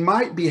some of you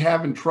might be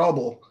having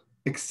trouble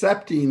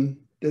accepting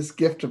this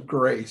gift of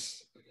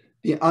grace,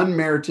 the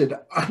unmerited,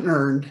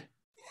 unearned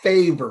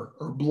favor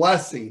or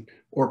blessing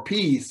or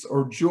peace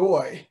or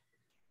joy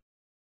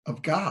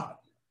of God.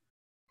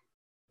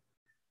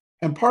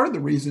 And part of the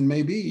reason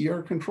may be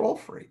you're a control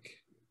freak.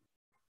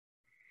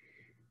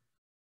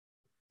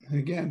 And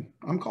again,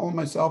 I'm calling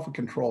myself a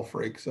control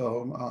freak,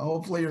 so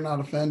hopefully you're not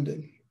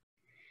offended.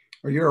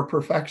 Or you're a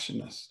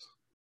perfectionist.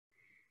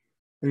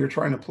 Or you're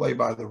trying to play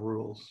by the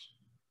rules.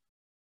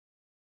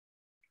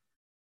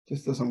 It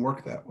just doesn't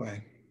work that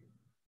way.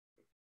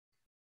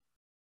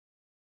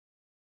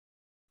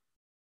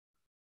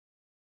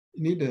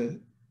 You need to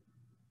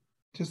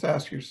just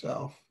ask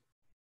yourself,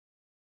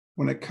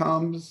 when it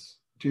comes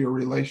to your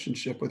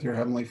relationship with your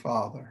Heavenly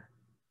Father,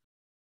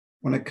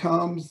 when it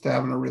comes to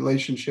having a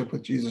relationship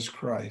with Jesus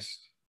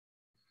Christ,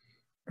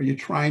 are you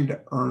trying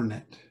to earn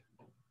it?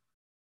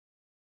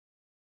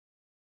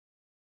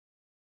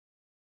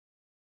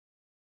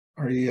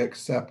 Are you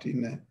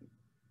accepting it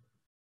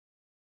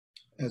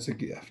as a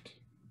gift?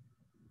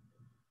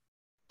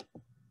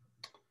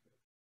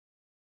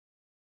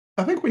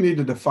 I think we need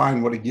to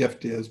define what a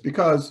gift is,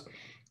 because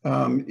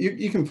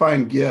You can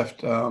find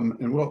gift,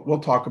 and we'll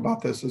talk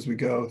about this as we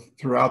go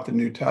throughout the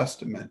New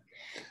Testament.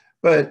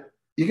 But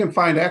you can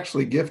find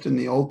actually gift in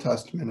the Old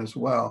Testament as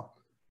well.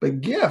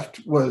 But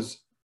gift was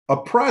a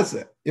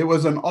present. It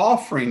was an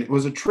offering. It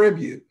was a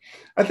tribute.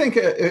 I think,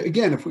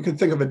 again, if we could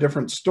think of a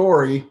different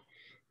story,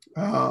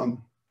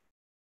 when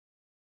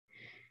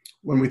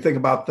we think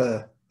about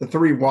the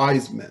three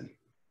wise men,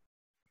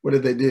 what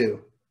did they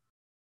do?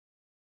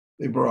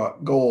 They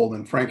brought gold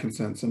and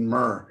frankincense and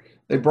myrrh.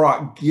 They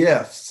brought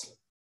gifts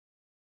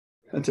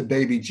to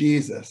baby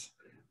Jesus,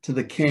 to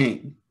the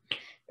king.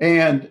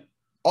 And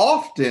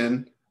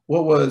often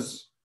what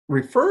was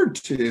referred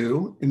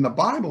to in the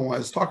Bible when I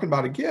was talking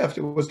about a gift,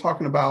 it was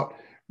talking about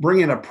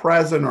bringing a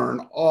present or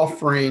an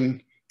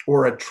offering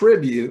or a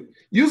tribute,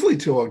 usually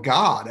to a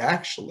god,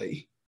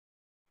 actually,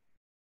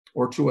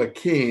 or to a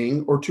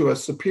king or to a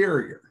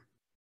superior.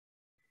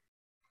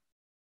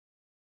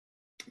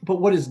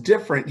 But what is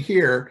different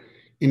here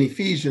in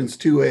Ephesians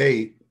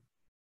 2:8,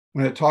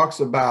 when it talks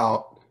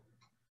about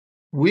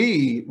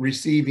we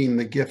receiving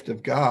the gift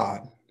of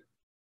God,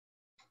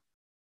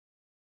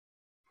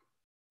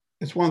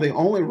 it's one of the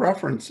only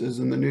references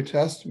in the New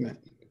Testament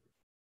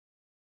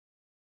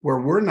where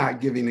we're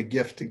not giving a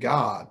gift to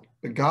God,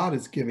 but God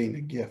is giving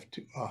a gift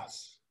to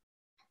us.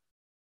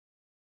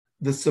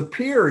 The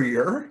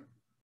superior,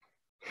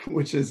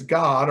 which is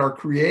God, our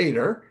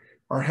creator,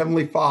 our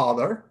heavenly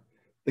Father,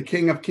 the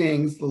King of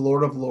Kings, the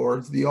Lord of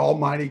Lords, the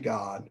Almighty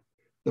God,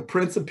 the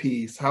Prince of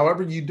Peace,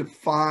 however you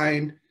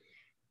define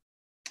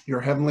your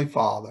heavenly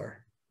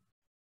Father,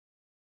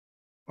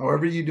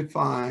 however you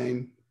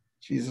define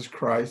Jesus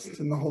Christ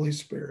and the Holy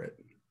Spirit,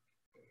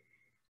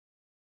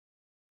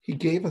 he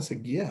gave us a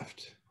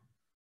gift.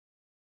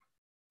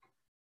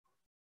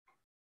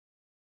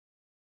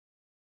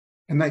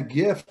 And that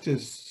gift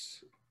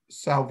is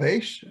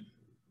salvation.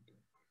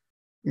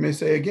 You may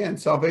say again,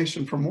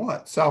 salvation from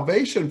what?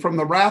 Salvation from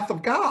the wrath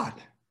of God.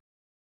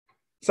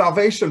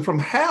 Salvation from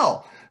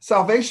hell.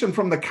 Salvation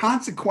from the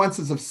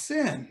consequences of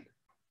sin.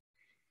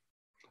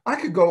 I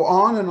could go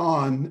on and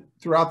on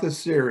throughout this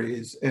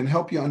series and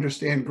help you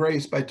understand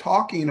grace by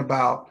talking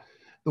about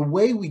the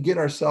way we get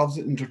ourselves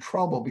into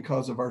trouble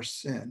because of our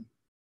sin.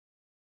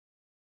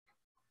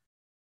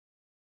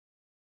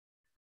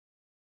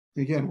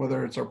 Again,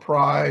 whether it's our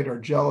pride, our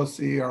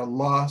jealousy, our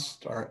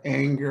lust, our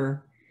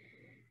anger.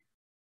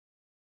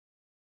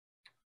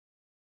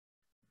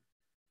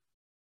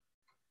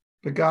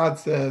 But God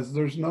says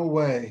there's no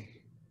way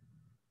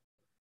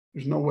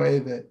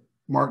that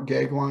Mark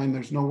Goeglein,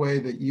 there's no way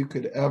that you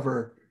could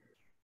ever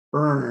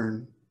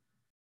earn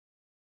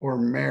or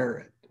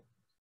merit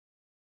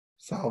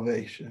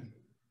salvation,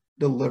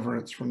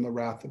 deliverance from the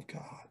wrath of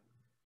God.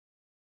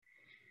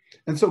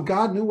 And so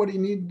God knew what he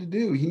needed to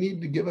do. He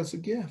needed to give us a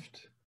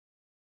gift.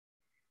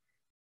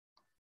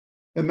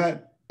 And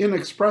that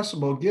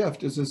inexpressible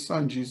gift is his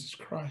son, Jesus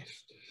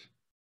Christ.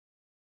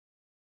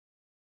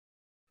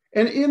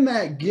 And in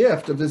that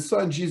gift of his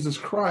son, Jesus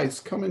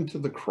Christ, coming to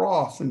the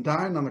cross and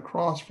dying on the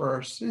cross for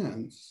our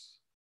sins,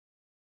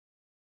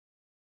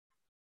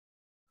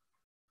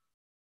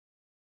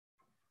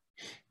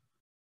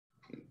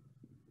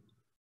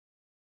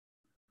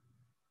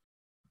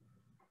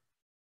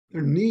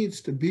 there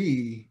needs to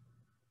be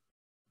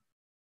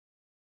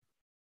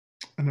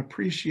an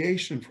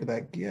appreciation for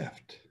that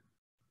gift.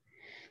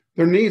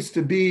 There needs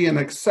to be an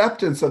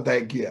acceptance of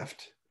that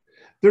gift.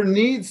 There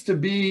needs to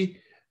be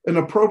an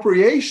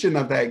appropriation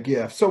of that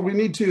gift. So we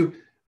need to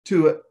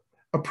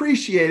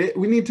appreciate it,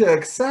 we need to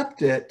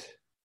accept it,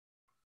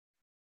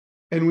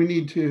 and we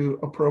need to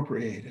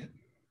appropriate it.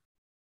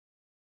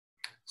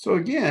 So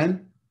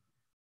again,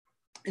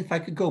 if I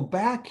could go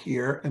back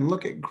here and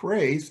look at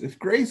grace, if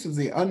grace is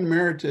the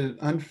unmerited,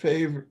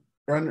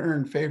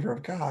 unearned favor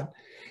of God,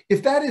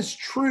 if that is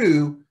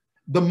true,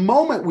 the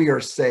moment we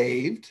are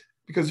saved,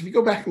 because if you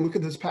go back and look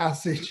at this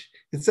passage,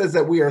 it says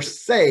that we are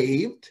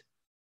saved.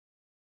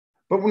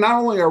 But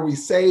not only are we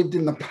saved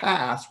in the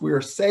past, we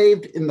are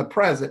saved in the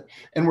present,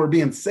 and we're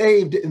being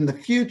saved in the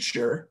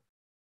future.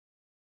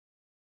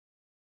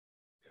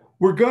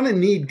 We're going to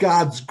need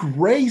God's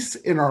grace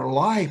in our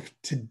life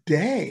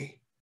today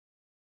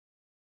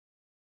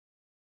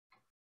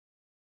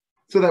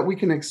so that we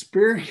can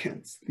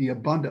experience the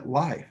abundant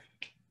life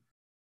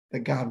that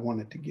God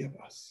wanted to give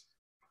us.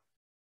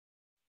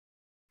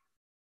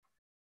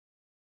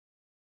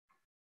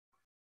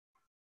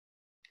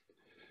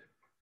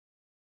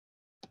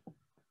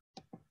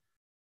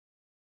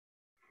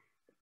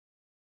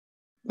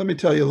 Let me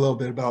tell you a little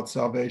bit about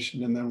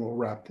salvation, and then we'll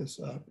wrap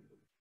this up.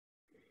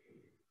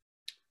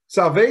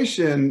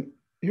 Salvation,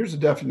 here's a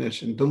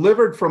definition: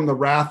 delivered from the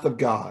wrath of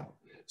God,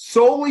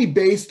 solely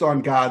based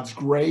on God's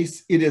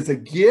grace. It is a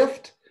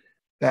gift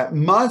that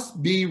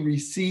must be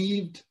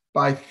received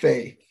by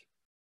faith.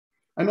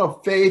 I know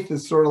faith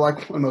is sort of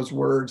like one of those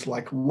words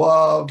like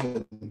love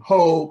and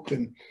hope,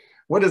 and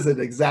what does it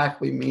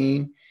exactly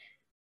mean?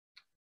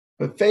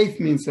 But faith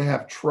means to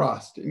have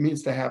trust. It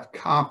means to have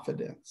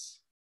confidence.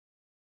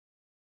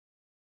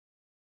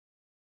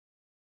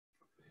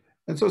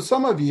 And so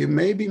some of you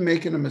may be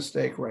making a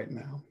mistake right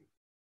now.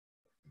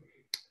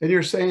 And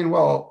you're saying,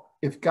 well,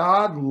 if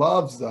God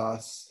loves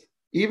us,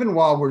 even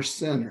while we're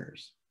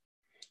sinners,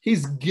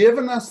 he's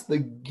given us the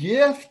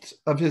gift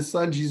of his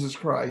son, Jesus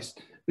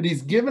Christ, but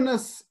he's given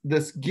us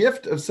this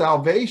gift of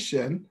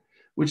salvation,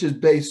 which is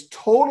based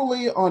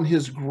totally on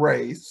his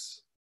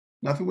grace,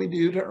 nothing we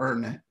do to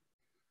earn it.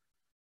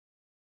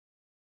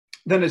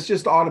 Then it's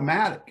just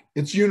automatic.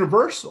 It's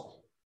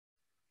universal.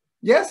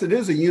 Yes, it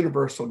is a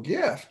universal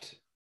gift,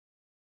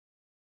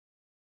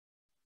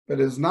 but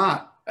it's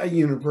not a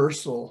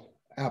universal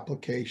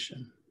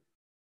application.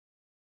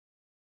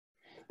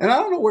 And I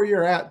don't know where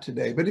you're at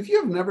today, but if you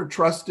have never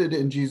trusted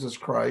in Jesus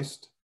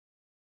Christ,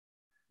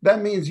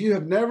 that means you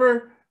have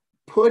never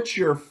put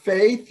your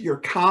faith, your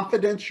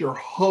confidence, your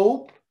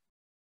hope,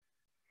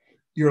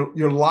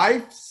 your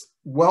life's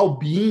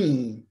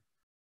well-being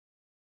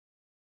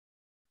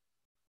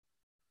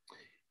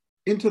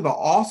into the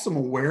awesome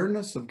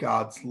awareness of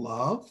God's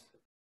love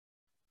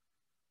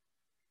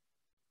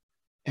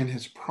and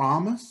his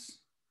promise.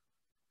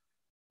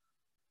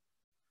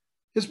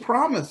 His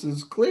promise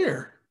is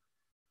clear.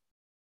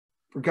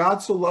 For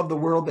God so loved the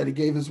world that he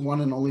gave his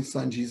one and only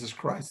son, Jesus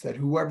Christ, that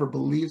whoever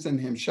believes in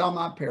him shall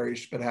not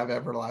perish, but have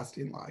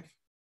everlasting life.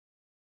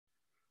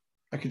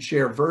 I could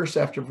share verse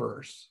after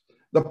verse.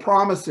 The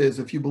promise is,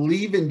 if you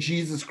believe in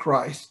Jesus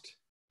Christ,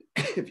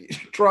 if you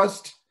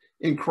trust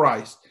in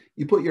Christ,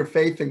 you put your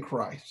faith in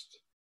Christ,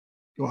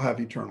 you'll have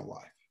eternal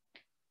life.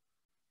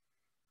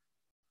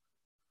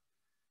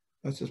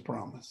 That's his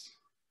promise.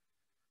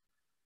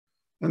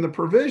 And the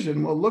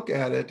provision, we'll look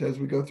at it as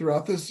we go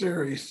throughout this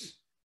series.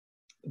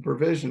 The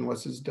provision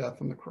was his death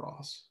on the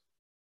cross.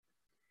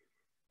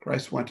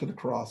 Christ went to the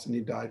cross and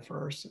he died for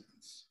our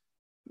sins.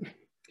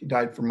 He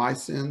died for my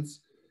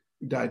sins.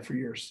 He died for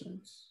your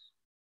sins.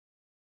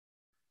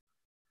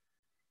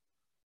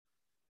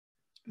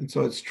 And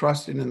so it's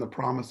trusting in the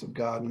promise of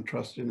God and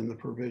trusting in the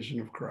provision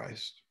of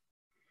Christ.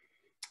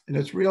 And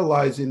it's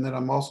realizing that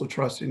I'm also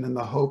trusting in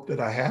the hope that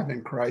I have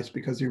in Christ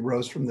because he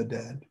rose from the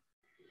dead.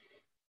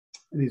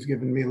 And he's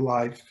given me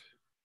life,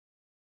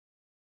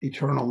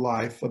 eternal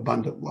life,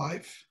 abundant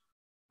life,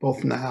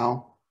 both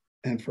now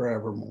and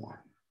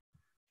forevermore.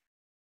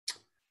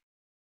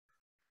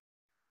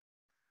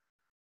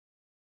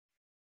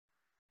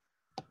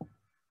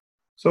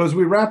 So as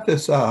we wrap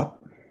this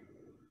up,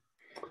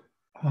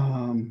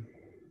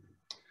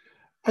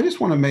 I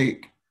just want to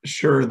make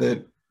sure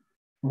that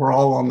we're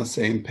all on the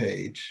same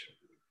page.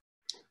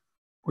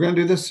 We're going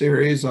to do this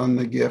series on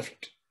the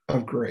gift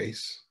of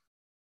grace.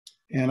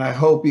 And I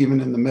hope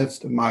even in the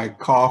midst of my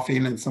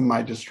coughing and some of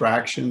my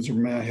distractions or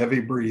my heavy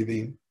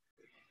breathing,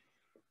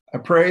 I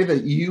pray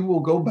that you will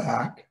go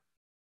back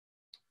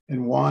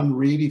and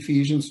read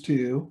Ephesians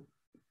 2,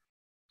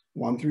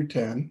 1 through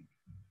 10.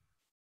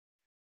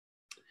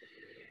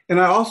 And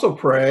I also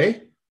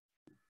pray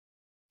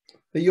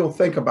that you'll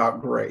think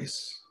about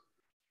grace.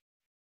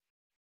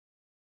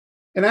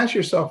 And ask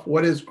yourself,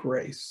 what is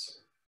grace?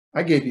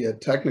 I gave you a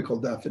technical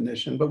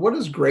definition, but what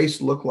does grace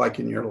look like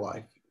in your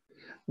life?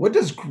 What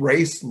does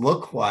grace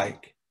look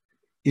like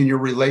in your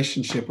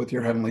relationship with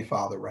your Heavenly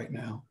Father right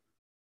now?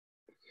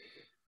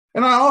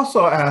 And I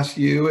also ask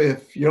you,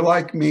 if you're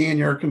like me and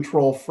you're a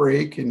control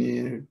freak and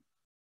you're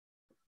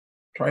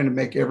trying to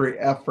make every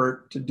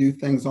effort to do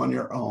things on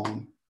your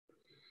own,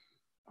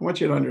 I want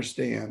you to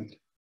understand,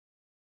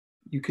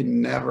 you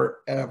can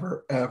never,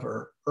 ever,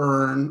 ever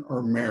earn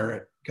or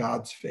merit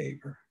God's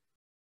favor.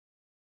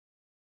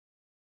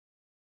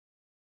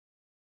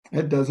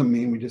 It doesn't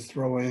mean we just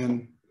throw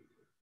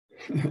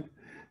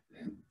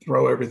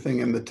everything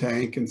in the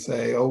tank and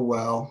say, oh,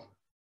 well,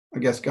 I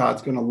guess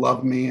God's going to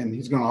love me and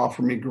he's going to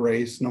offer me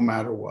grace no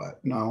matter what.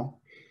 No.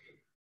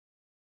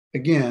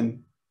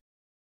 Again,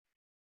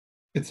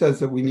 it says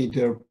that we need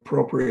to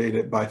appropriate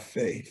it by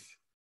faith.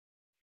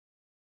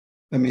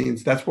 That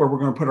means that's where we're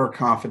going to put our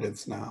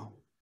confidence now.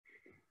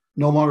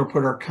 No longer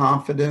put our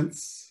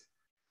confidence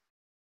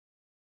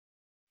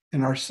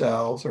in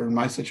ourselves, or in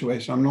my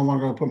situation, I'm no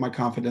longer going to put my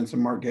confidence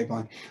in Mark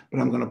Goeglein, but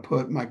I'm going to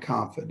put my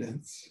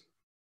confidence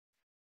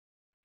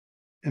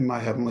in my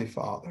Heavenly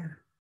Father.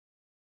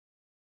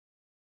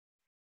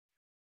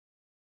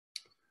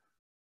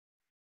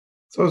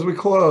 So as we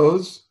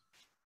close,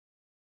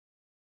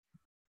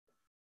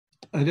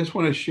 I just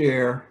want to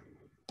share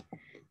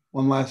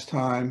one last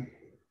time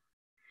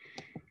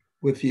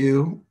with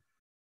you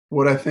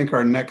what I think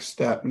our next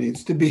step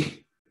needs to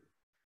be.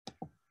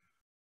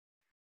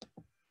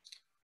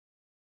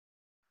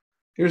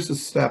 Here's the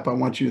step I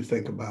want you to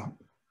think about.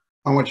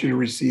 I want you to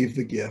receive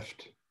the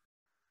gift.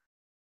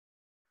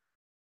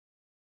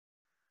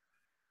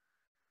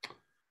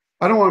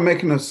 I don't want to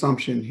make an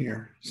assumption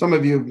here. Some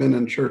of you have been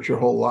in church your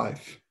whole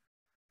life.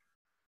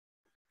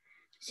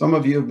 Some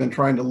of you have been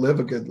trying to live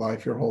a good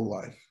life your whole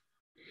life.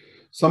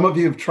 Some of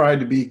you have tried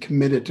to be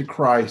committed to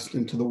Christ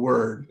and to the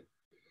Word.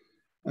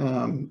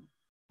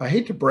 I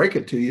hate to break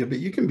it to you, but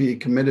you can be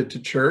committed to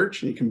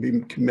church and you can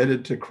be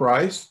committed to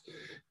Christ.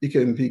 You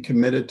can be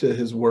committed to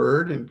his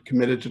Word and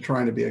committed to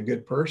trying to be a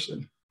good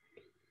person.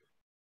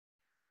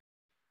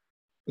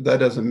 But that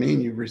doesn't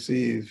mean you've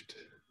received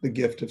the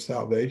gift of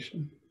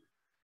salvation.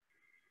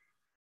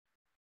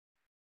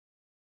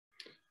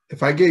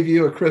 If I gave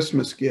you a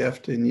Christmas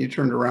gift and you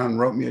turned around and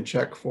wrote me a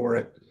check for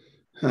it,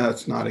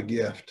 that's not a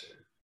gift.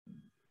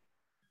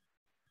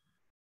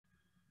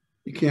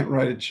 You can't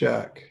write a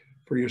check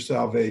for your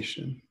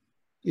salvation.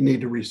 You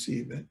need to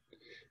receive it.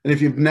 And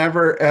if you've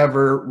never,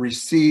 ever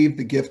received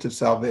the gift of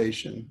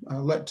salvation,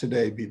 let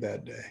today be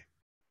that day.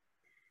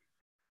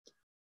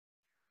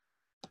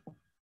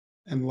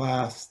 And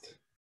last,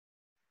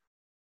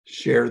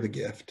 share the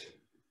gift.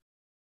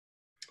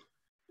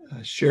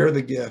 Share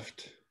the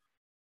gift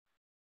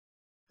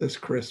this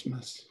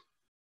Christmas.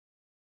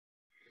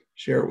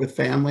 Share it with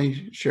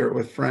family, share it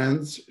with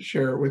friends,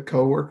 share it with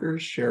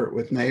coworkers, share it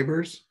with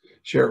neighbors,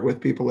 share it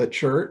with people at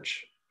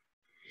church.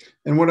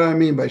 And what do I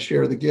mean by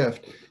share the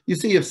gift? You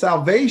see, if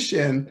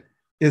salvation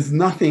is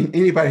nothing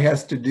anybody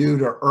has to do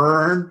to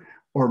earn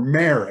or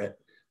merit,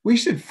 we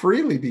should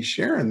freely be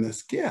sharing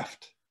this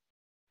gift.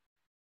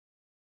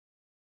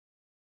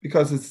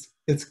 Because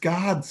it's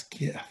God's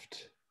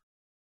gift.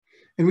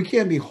 And we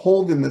can't be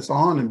holding this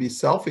on and be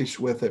selfish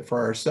with it for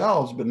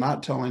ourselves, but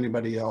not tell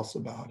anybody else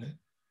about it.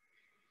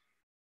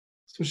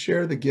 So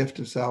share the gift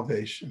of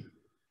salvation.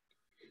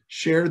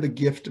 Share the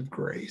gift of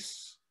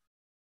grace.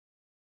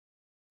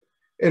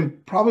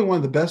 And probably one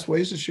of the best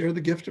ways to share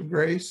the gift of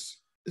grace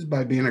is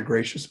by being a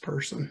gracious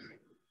person.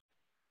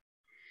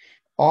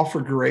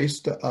 Offer grace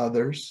to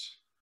others.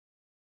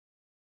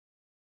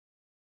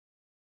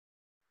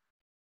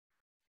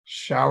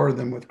 Shower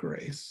them with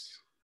grace.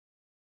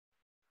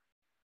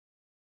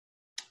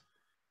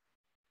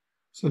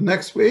 So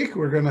next week,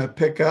 we're going to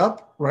pick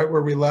up right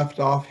where we left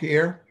off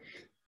here.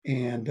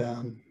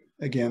 And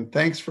again,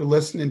 thanks for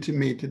listening to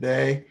me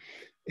today,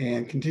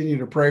 and continue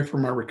to pray for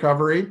my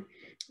recovery.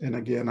 And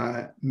again,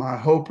 my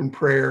hope and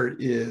prayer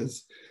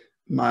is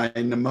my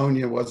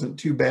pneumonia wasn't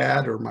too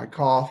bad, or my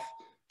cough,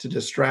 to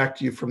distract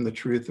you from the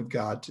truth of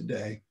God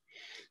today.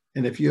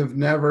 And if you have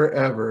never,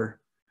 ever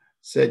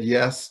said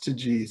yes to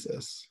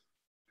Jesus,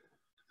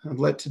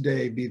 let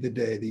today be the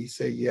day that you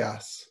say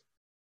yes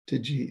to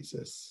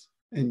Jesus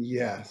and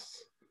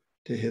yes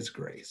to his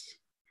grace.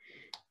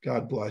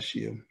 God bless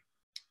you,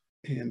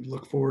 and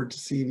look forward to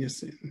seeing you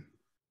soon.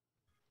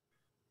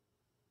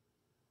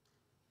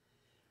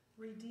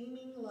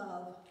 Redeeming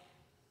love.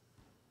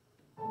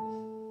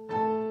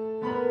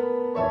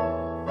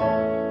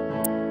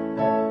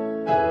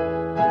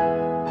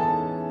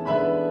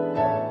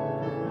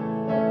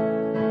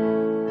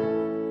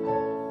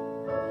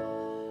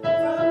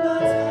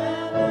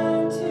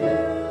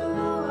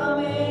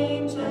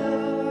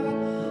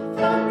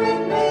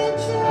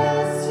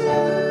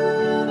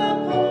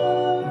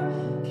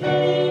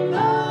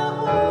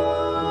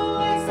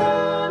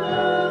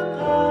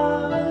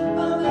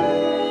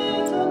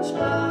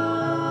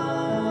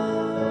 Child.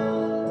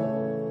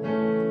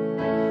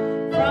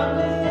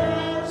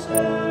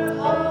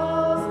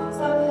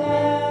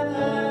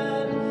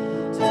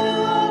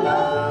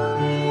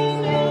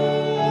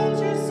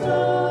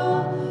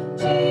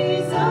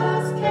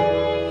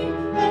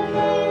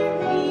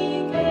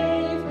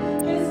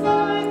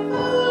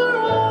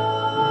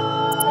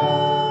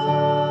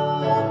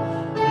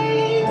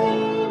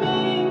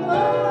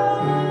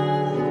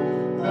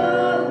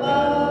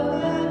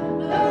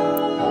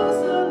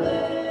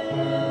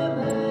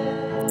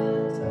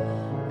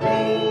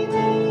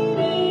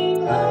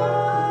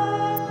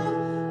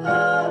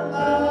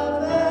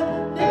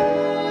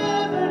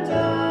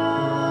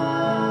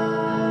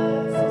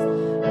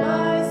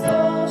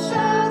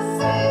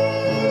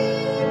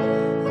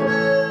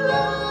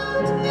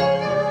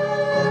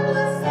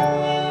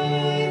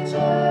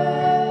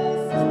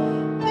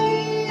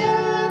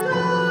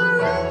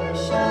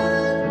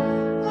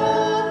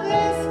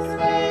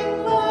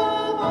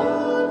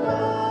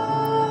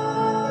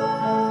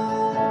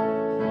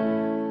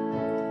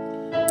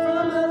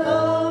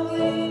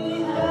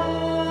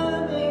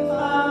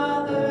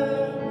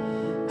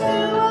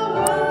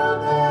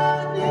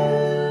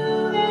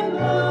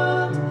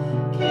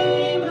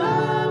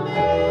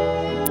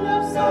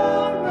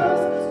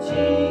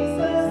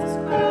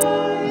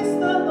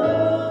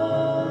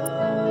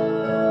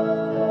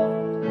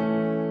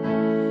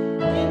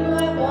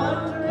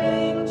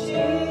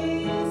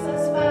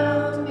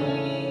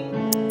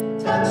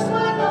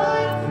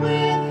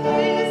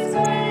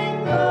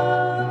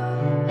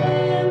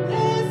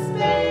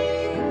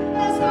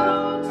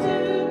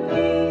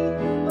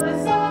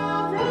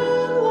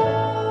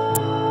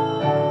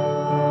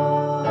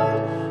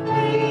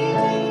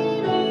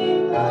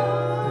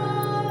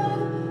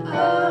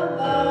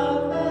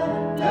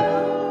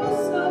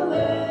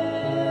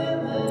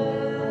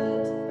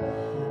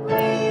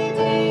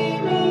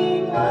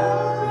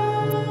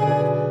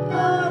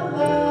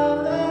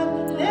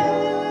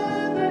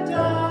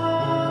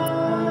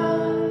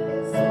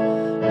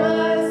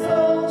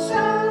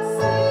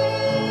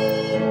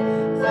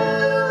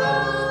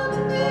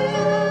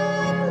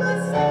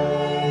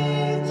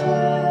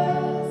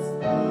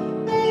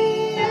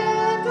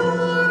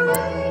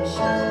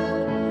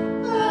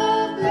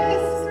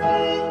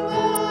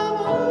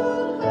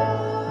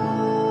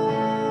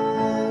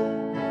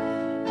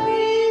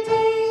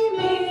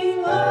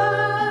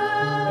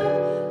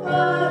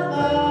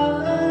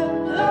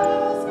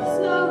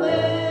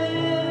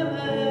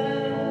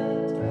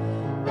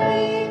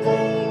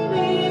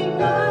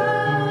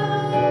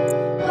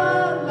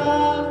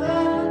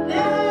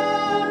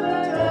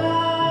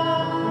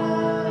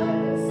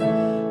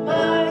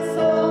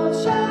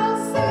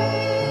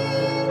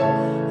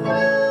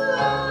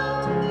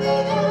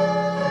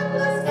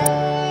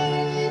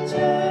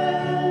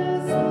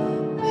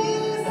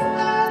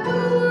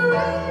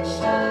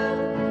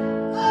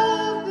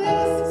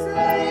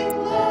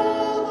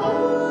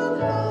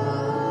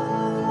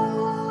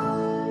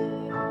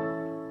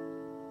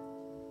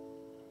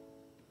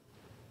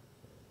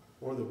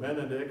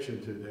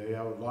 benediction today,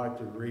 I would like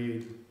to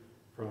read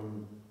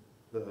from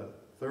the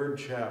 3rd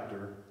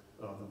chapter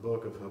of the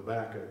book of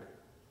Habakkuk.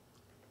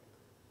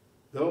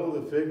 Though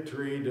the fig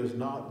tree does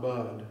not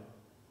bud,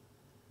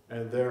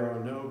 and there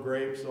are no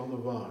grapes on the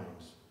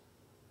vines,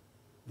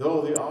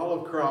 though the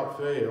olive crop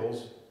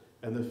fails,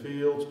 and the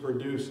fields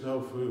produce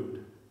no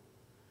food,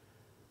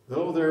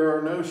 though there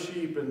are no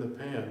sheep in the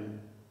pen,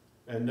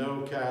 and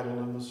no cattle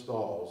in the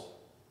stalls,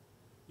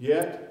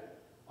 yet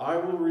I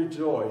will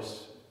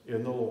rejoice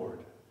in the Lord.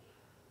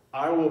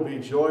 I will be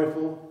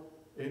joyful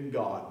in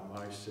God,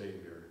 my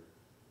Savior.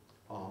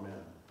 Amen.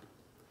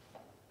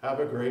 Have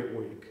a great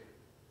week.